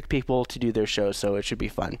 eccentric people to do their shows, so it should be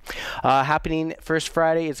fun. Happening First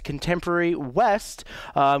Friday is Contemporary West.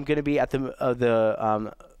 Going to be at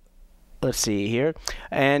the let's see here,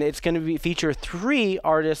 and it's going to feature 3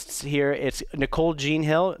 artists here. It's Nicole Jean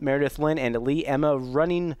Hill, Meredith Lynn, and Lee Emma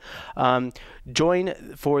running join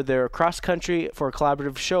for their cross country for a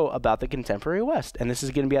collaborative show about the Contemporary West, and this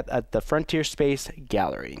is going to be at the Frontier Space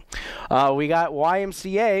Gallery. We got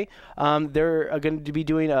YMCA. They're going to be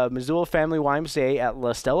doing a Missoula Family YMCA at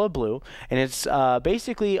La Stella Blue, and it's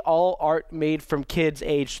basically all art made from kids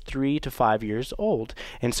aged 3 to 5 years old.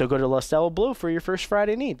 And so go to La Stella Blue for your First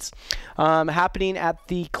Friday needs. Happening at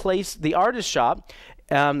the Artist Shop,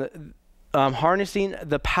 harnessing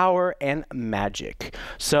the power and magic.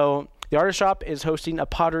 So the Artist Shop is hosting a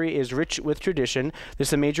Pottery is Rich with Tradition. This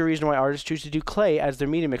is a major reason why artists choose to do clay as their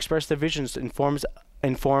medium, express their visions in form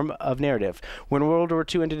of narrative. When World War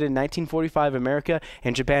II ended in 1945, America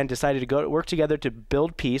and Japan decided to work together to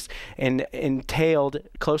build peace, and entailed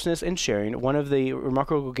closeness and sharing. One of the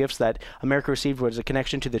remarkable gifts that America received was a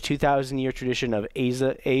connection to the 2,000-year tradition of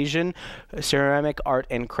Asian ceramic art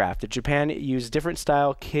and craft. Japan used different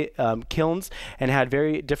style kilns and had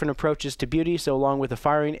very different approaches to beauty, so along with the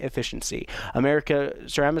firing efficiency, America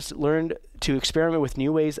ceramists learned to experiment with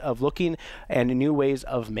new ways of looking and new ways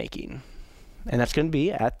of making. And that's going to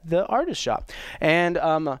be at the Artist Shop. And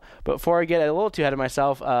before I get a little too ahead of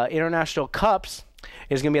myself, International Cups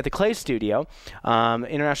is going to be at the Clay Studio.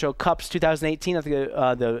 International Cups 2018 at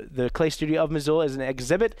the Clay Studio of Missoula is an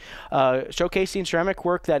exhibit showcasing ceramic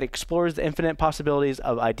work that explores the infinite possibilities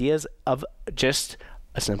of ideas of just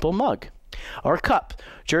a simple mug or cup,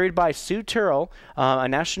 juried by Sue Turrell, a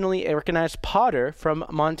nationally recognized potter from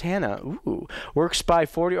Montana. Ooh. Works by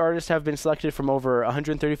 40 artists have been selected from over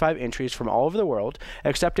 135 entries from all over the world.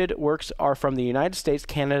 Accepted works are from the United States,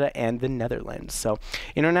 Canada, and the Netherlands. So,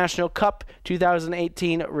 International Cup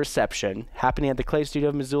 2018 reception happening at the Clay Studio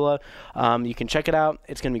of Missoula. You can check it out.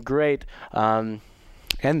 It's going to be great. And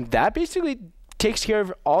that basically takes care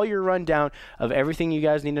of all your rundown of everything you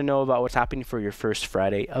guys need to know about what's happening for your First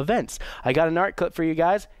Friday events. I got an art clip for you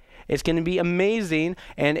guys. It's going to be amazing,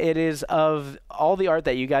 and it is of all the art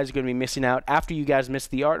that you guys are going to be missing out after you guys miss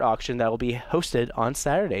the art auction that will be hosted on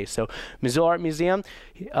Saturday. So, Missoula Art Museum,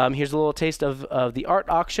 here's a little taste of the art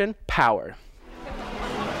auction, Power.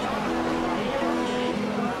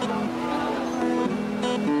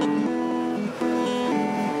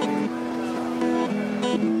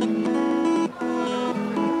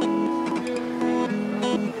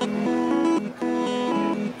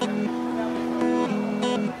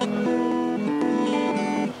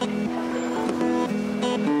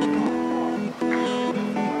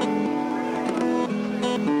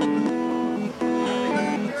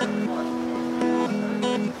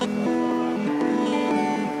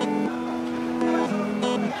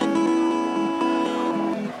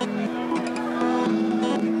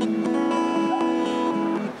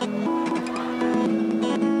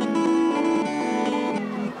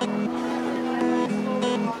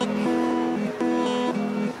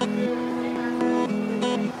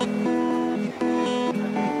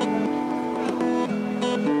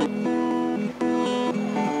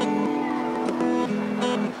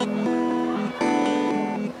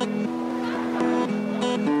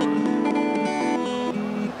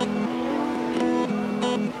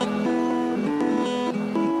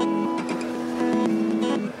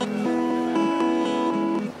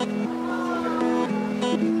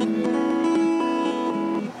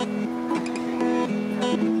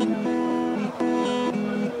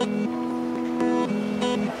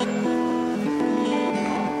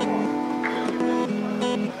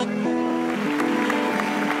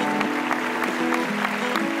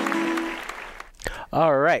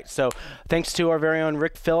 All right, so thanks to our very own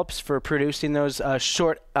Rick Phillips for producing those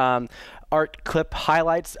short art clip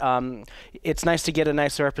highlights. It's nice to get a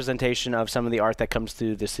nice representation of some of the art that comes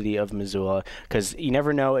through the city of Missoula, because you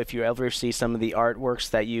never know if you ever see some of the artworks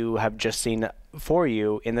that you have just seen for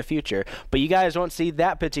you in the future. But you guys won't see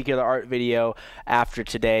that particular art video after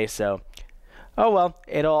today, so... Oh, well,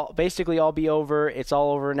 it'll basically all be over. It's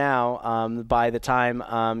all over now by the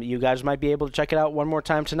time you guys might be able to check it out one more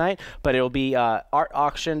time tonight. But it'll be art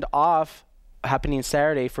auctioned off happening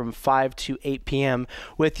Saturday from 5 to 8 p.m.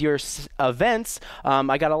 with your events.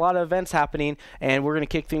 I got a lot of events happening, and we're going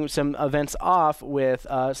to kick some events off with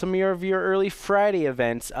some of your early Friday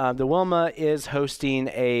events. The Wilma is hosting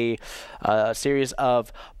a series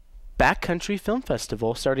of Backcountry Film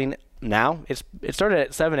Festival starting now. It started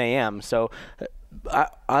at 7 a.m., so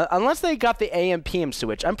unless they got the AM PM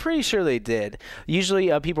switch, I'm pretty sure they did.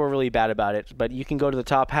 Usually people are really bad about it, but you can go to the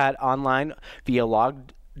Top Hat online via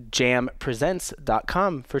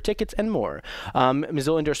logjampresents.com for tickets and more.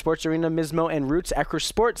 Missoula Indoor Sports Arena, Mismo, and Roots Acro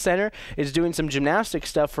Sports Center is doing some gymnastic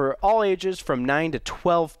stuff for all ages from 9 to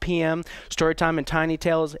 12 p.m. Storytime and Tiny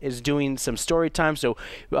Tales is doing some story time, so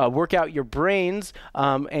work out your brains.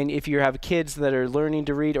 And if you have kids that are learning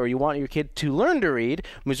to read or you want your kid to learn to read,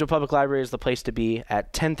 Missoula Public Library is the place to be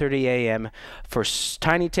at 10:30 a.m. for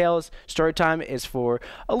Tiny Tales. Storytime is for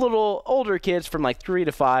a little older kids from like 3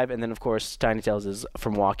 to 5, and then of course Tiny Tales is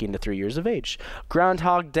from walking to 3 years of age.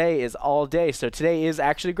 Groundhog Day is all day, so today is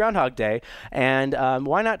actually Groundhog Day, and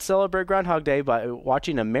why not celebrate Groundhog Day by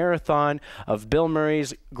watching a marathon of Bill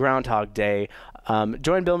Murray's Groundhog Day.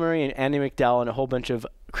 Join Bill Murray and Andy McDowell and a whole bunch of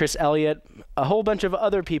Chris Elliott, a whole bunch of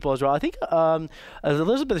other people as well. I think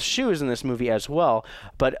Elizabeth Shue is in this movie as well,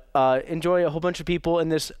 but enjoy a whole bunch of people in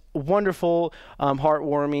this wonderful,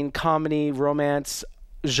 heartwarming comedy, romance,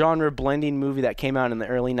 genre blending movie that came out in the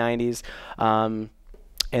early 90s.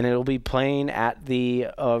 And it'll be playing at the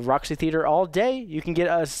Roxy Theater all day. You can get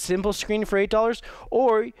a simple screen for $8,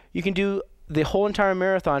 or you can do the whole entire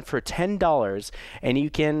marathon for $10, and you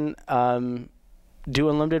can do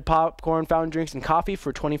unlimited popcorn, fountain drinks, and coffee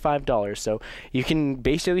for $25. So you can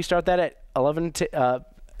basically start that at 11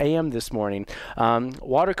 a.m. this morning.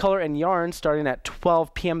 Watercolor and yarn starting at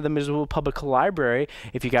 12 p.m. at the Missoula Public Library.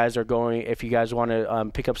 If you guys want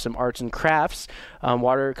to pick up some arts and crafts,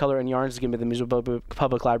 watercolor and yarns is going to be the Missoula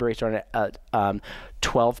Public Library starting at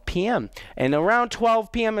 12 p.m. And around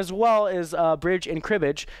 12 p.m. as well is bridge and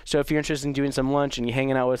cribbage. So if you're interested in doing some lunch and you're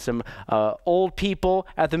hanging out with some old people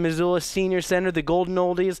at the Missoula Senior Center, the Golden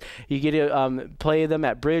Oldies, you get to play them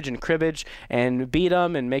at bridge and cribbage and beat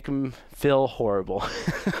them and make them feel horrible.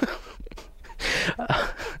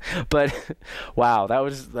 But wow, that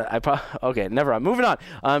was okay. Never mind. Moving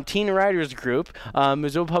on. Teen Writers Group.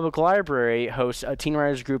 Missoula Public Library hosts a Teen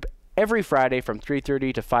Writers Group every Friday from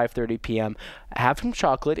 3:30 to 5:30 p.m. Have some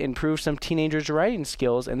chocolate, improve some teenagers' writing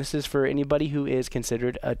skills, and this is for anybody who is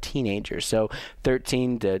considered a teenager, so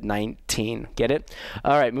 13 to 19. Get it?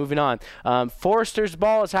 All right, moving on. Foresters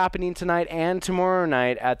Ball is happening tonight and tomorrow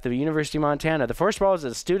night at the University of Montana. The Foresters Ball is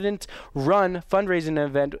a student-run fundraising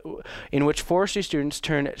event in which forestry students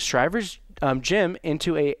turn Shriver's Gym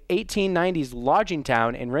into a 1890s lodging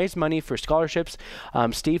town and raise money for scholarships.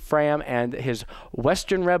 Steve Fram and his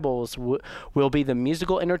Western Rebels will be the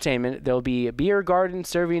musical entertainment. There will be a beer garden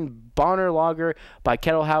serving Bonner Lager by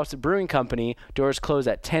Kettle House Brewing Company. Doors close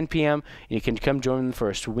at 10 p.m. You can come join them for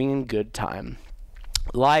a swinging good time.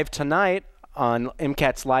 Live tonight on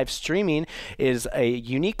MCAT's live streaming is a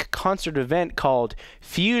unique concert event called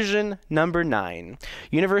Fusion Number 9.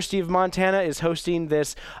 University of Montana is hosting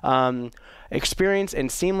this experience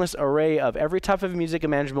and seamless array of every type of music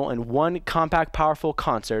imaginable in one compact, powerful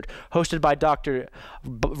concert, hosted by Dr.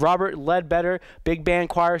 Robert Ledbetter, big band,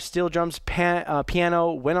 choir, steel drums,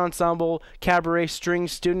 piano, wind ensemble, cabaret, string,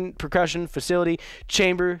 student percussion, facility,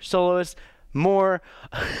 chamber, soloist, more.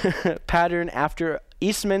 Pattern after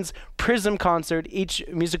Eastman's Prism concert. Each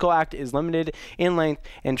musical act is limited in length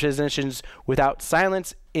and transitions without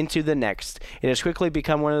silence into the next. It has quickly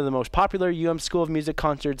become one of the most popular School of Music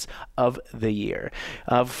concerts of the year.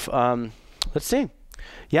 Let's see.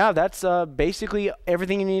 Yeah, that's basically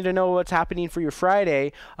everything you need to know what's happening for your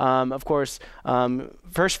Friday. Of course,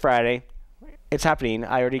 First Friday, it's happening.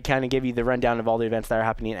 I already kind of gave you the rundown of all the events that are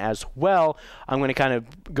happening as well. I'm going to kind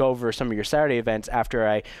of go over some of your Saturday events after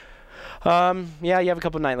I you have a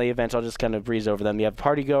couple nightly events. I'll just kind of breeze over them. You have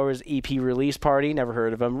Partygoers EP release party. Never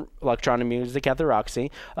heard of them. Electronic music at the Roxy.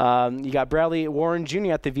 You got Bradley Warren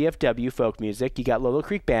Jr. at the VFW folk music. You got Lolo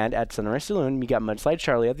Creek Band at Sunrise Saloon. You got Mudslide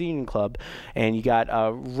Charlie at the Union Club. And you got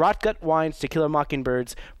Rotgut Wines, Tequila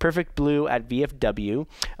Mockingbirds, Perfect Blue at VFW.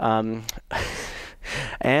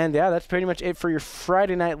 And yeah, that's pretty much it for your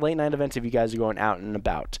Friday night, late night events if you guys are going out and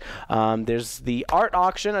about. There's the art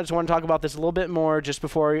auction. I just want to talk about this a little bit more just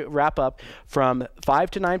before we wrap up. From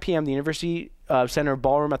 5 to 9 p.m., the University Center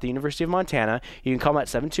Ballroom at the University of Montana. You can call them at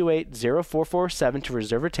 728-0447 to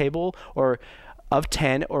reserve a table or of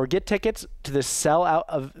 10, or get tickets to the sellout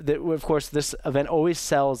of course, this event always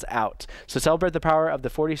sells out. So celebrate the power of the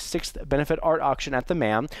 46th benefit art auction at the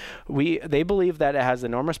MAM. They believe that it has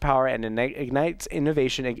enormous power and ignites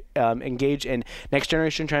innovation, engage in next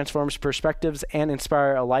generation, transforms perspectives, and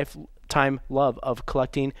inspire a lifetime love of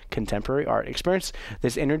collecting contemporary art. Experience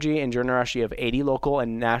this energy and generosity of 80 local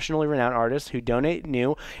and nationally renowned artists who donate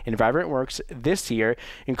new and vibrant works this year,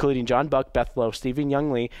 including John Buck, Beth Lowe, Stephen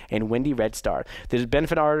Young Lee, and Wendy Red Star. This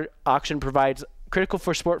benefit art auction provides critical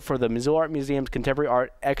for support for the Missoula Art Museum's contemporary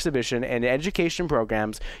art exhibition and education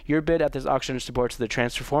programs. Your bid at this auction supports the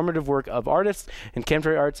transformative work of artists and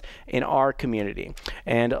contemporary arts in our community.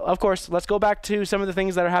 And of course, let's go back to some of the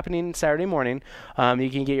things that are happening Saturday morning. You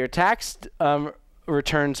can get your tax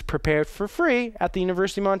returns prepared for free at the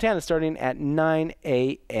University of Montana starting at 9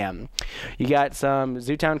 a.m. You got some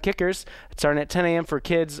Zootown kickers starting at 10 a.m. for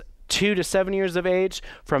kids 2 to 7 years of age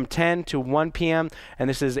from 10 to 1 p.m. And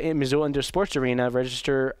this is in Missoula Indoor Sports Arena.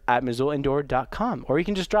 Register at MissoulaIndoor.com, or you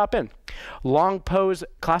can just drop in. Long pose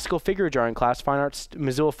classical figure drawing class.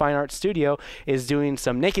 Missoula Fine Arts Studio is doing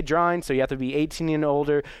some naked drawing, so you have to be 18 and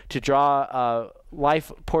older to draw a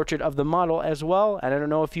life portrait of the model as well. And I don't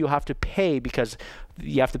know if you have to pay, because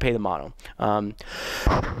you have to pay the model. Sorry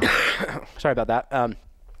about that.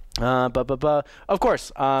 Of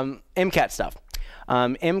course, MCAT stuff.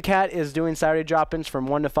 MCAT is doing Saturday drop-ins from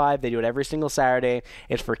 1 to 5. They do it every single Saturday.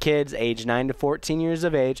 It's for kids age 9 to 14 years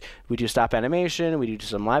of age. We do stop animation. We do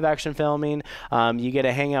some live action filming. You get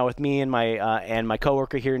to hang out with me and my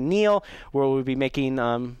coworker here, Neil, where we'll be making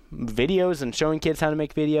videos and showing kids how to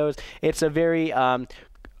make videos. It's a very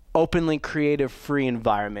openly creative, free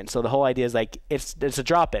environment. So the whole idea is like it's a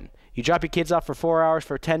drop-in. You drop your kids off for 4 hours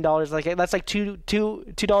for $10. Like that's like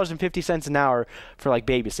 $2.50 an hour for like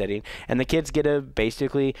babysitting, and the kids get to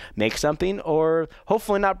basically make something or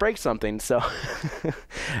hopefully not break something. So,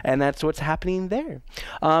 and that's what's happening there.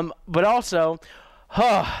 But also,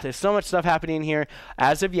 there's so much stuff happening here.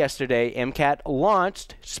 As of yesterday, MCAT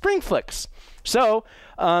launched Spring Flicks. So,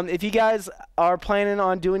 if you guys are planning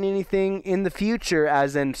on doing anything in the future,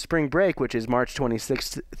 as in spring break, which is March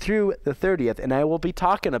 26th through the 30th, and I will be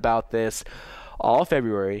talking about this all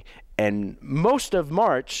February and most of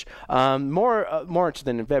March, more March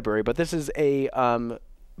than in February, but this is a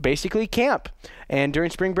basically camp. And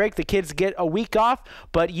during spring break, the kids get a week off,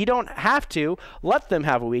 but you don't have to. Let them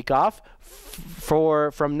have a week off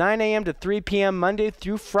from 9 a.m. to 3 p.m. Monday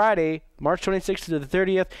through Friday, March 26th to the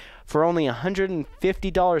 30th, for only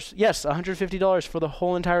 $150. Yes, $150 for the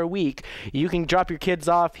whole entire week. You can drop your kids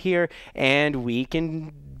off here, and we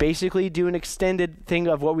can basically do an extended thing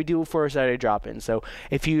of what we do for a Saturday drop-in. So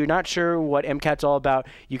if you're not sure what MCAT's all about,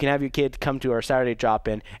 you can have your kids come to our Saturday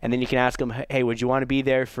drop-in, and then you can ask them, hey, would you want to be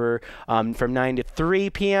there for from 9 to 3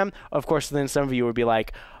 p.m.? Of course, then some of you would be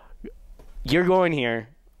like, you're going here.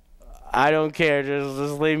 I don't care.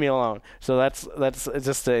 Just leave me alone. So that's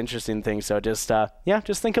just an interesting thing. So just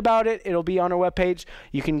think about it. It'll be on our webpage.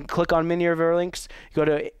 You can click on many of our links. Go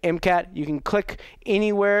to MCAT. You can click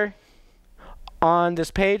anywhere on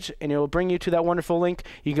this page, and it will bring you to that wonderful link.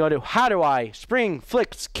 You can go to How Do I Spring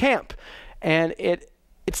Flicks Camp, and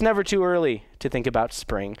it's never too early to think about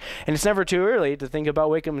spring. And it's never too early to think about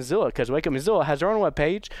Wake Up Missoula, because Wake Up Missoula has their own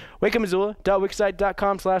webpage,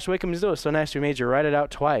 wakeupmissoula.wixsite.com/wakeupmissoula. So nice we made you write it out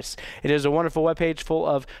twice. It is a wonderful webpage full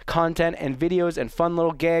of content and videos and fun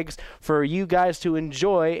little gags for you guys to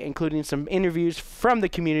enjoy, including some interviews from the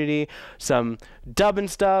community, some dubbing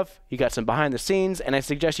stuff. You got some behind the scenes, and I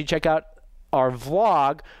suggest you check out our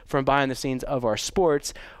vlog from behind the scenes of our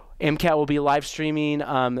sports. MCAT will be live streaming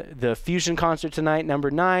the Fusion concert tonight,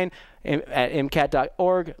 number 9, at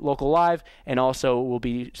MCAT.org, local live, and also we'll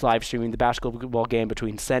be live streaming the basketball game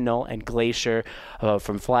between Sentinel and Glacier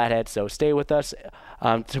from Flathead. So stay with us.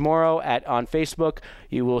 Tomorrow on Facebook,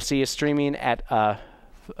 you will see us streaming at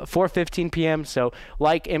 4:15 p.m. So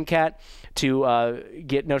like MCAT to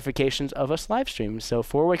get notifications of us live stream. So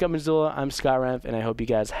for Wake Up Missoula, I'm Scott Renf, and I hope you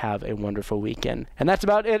guys have a wonderful weekend. And that's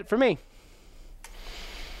about it for me.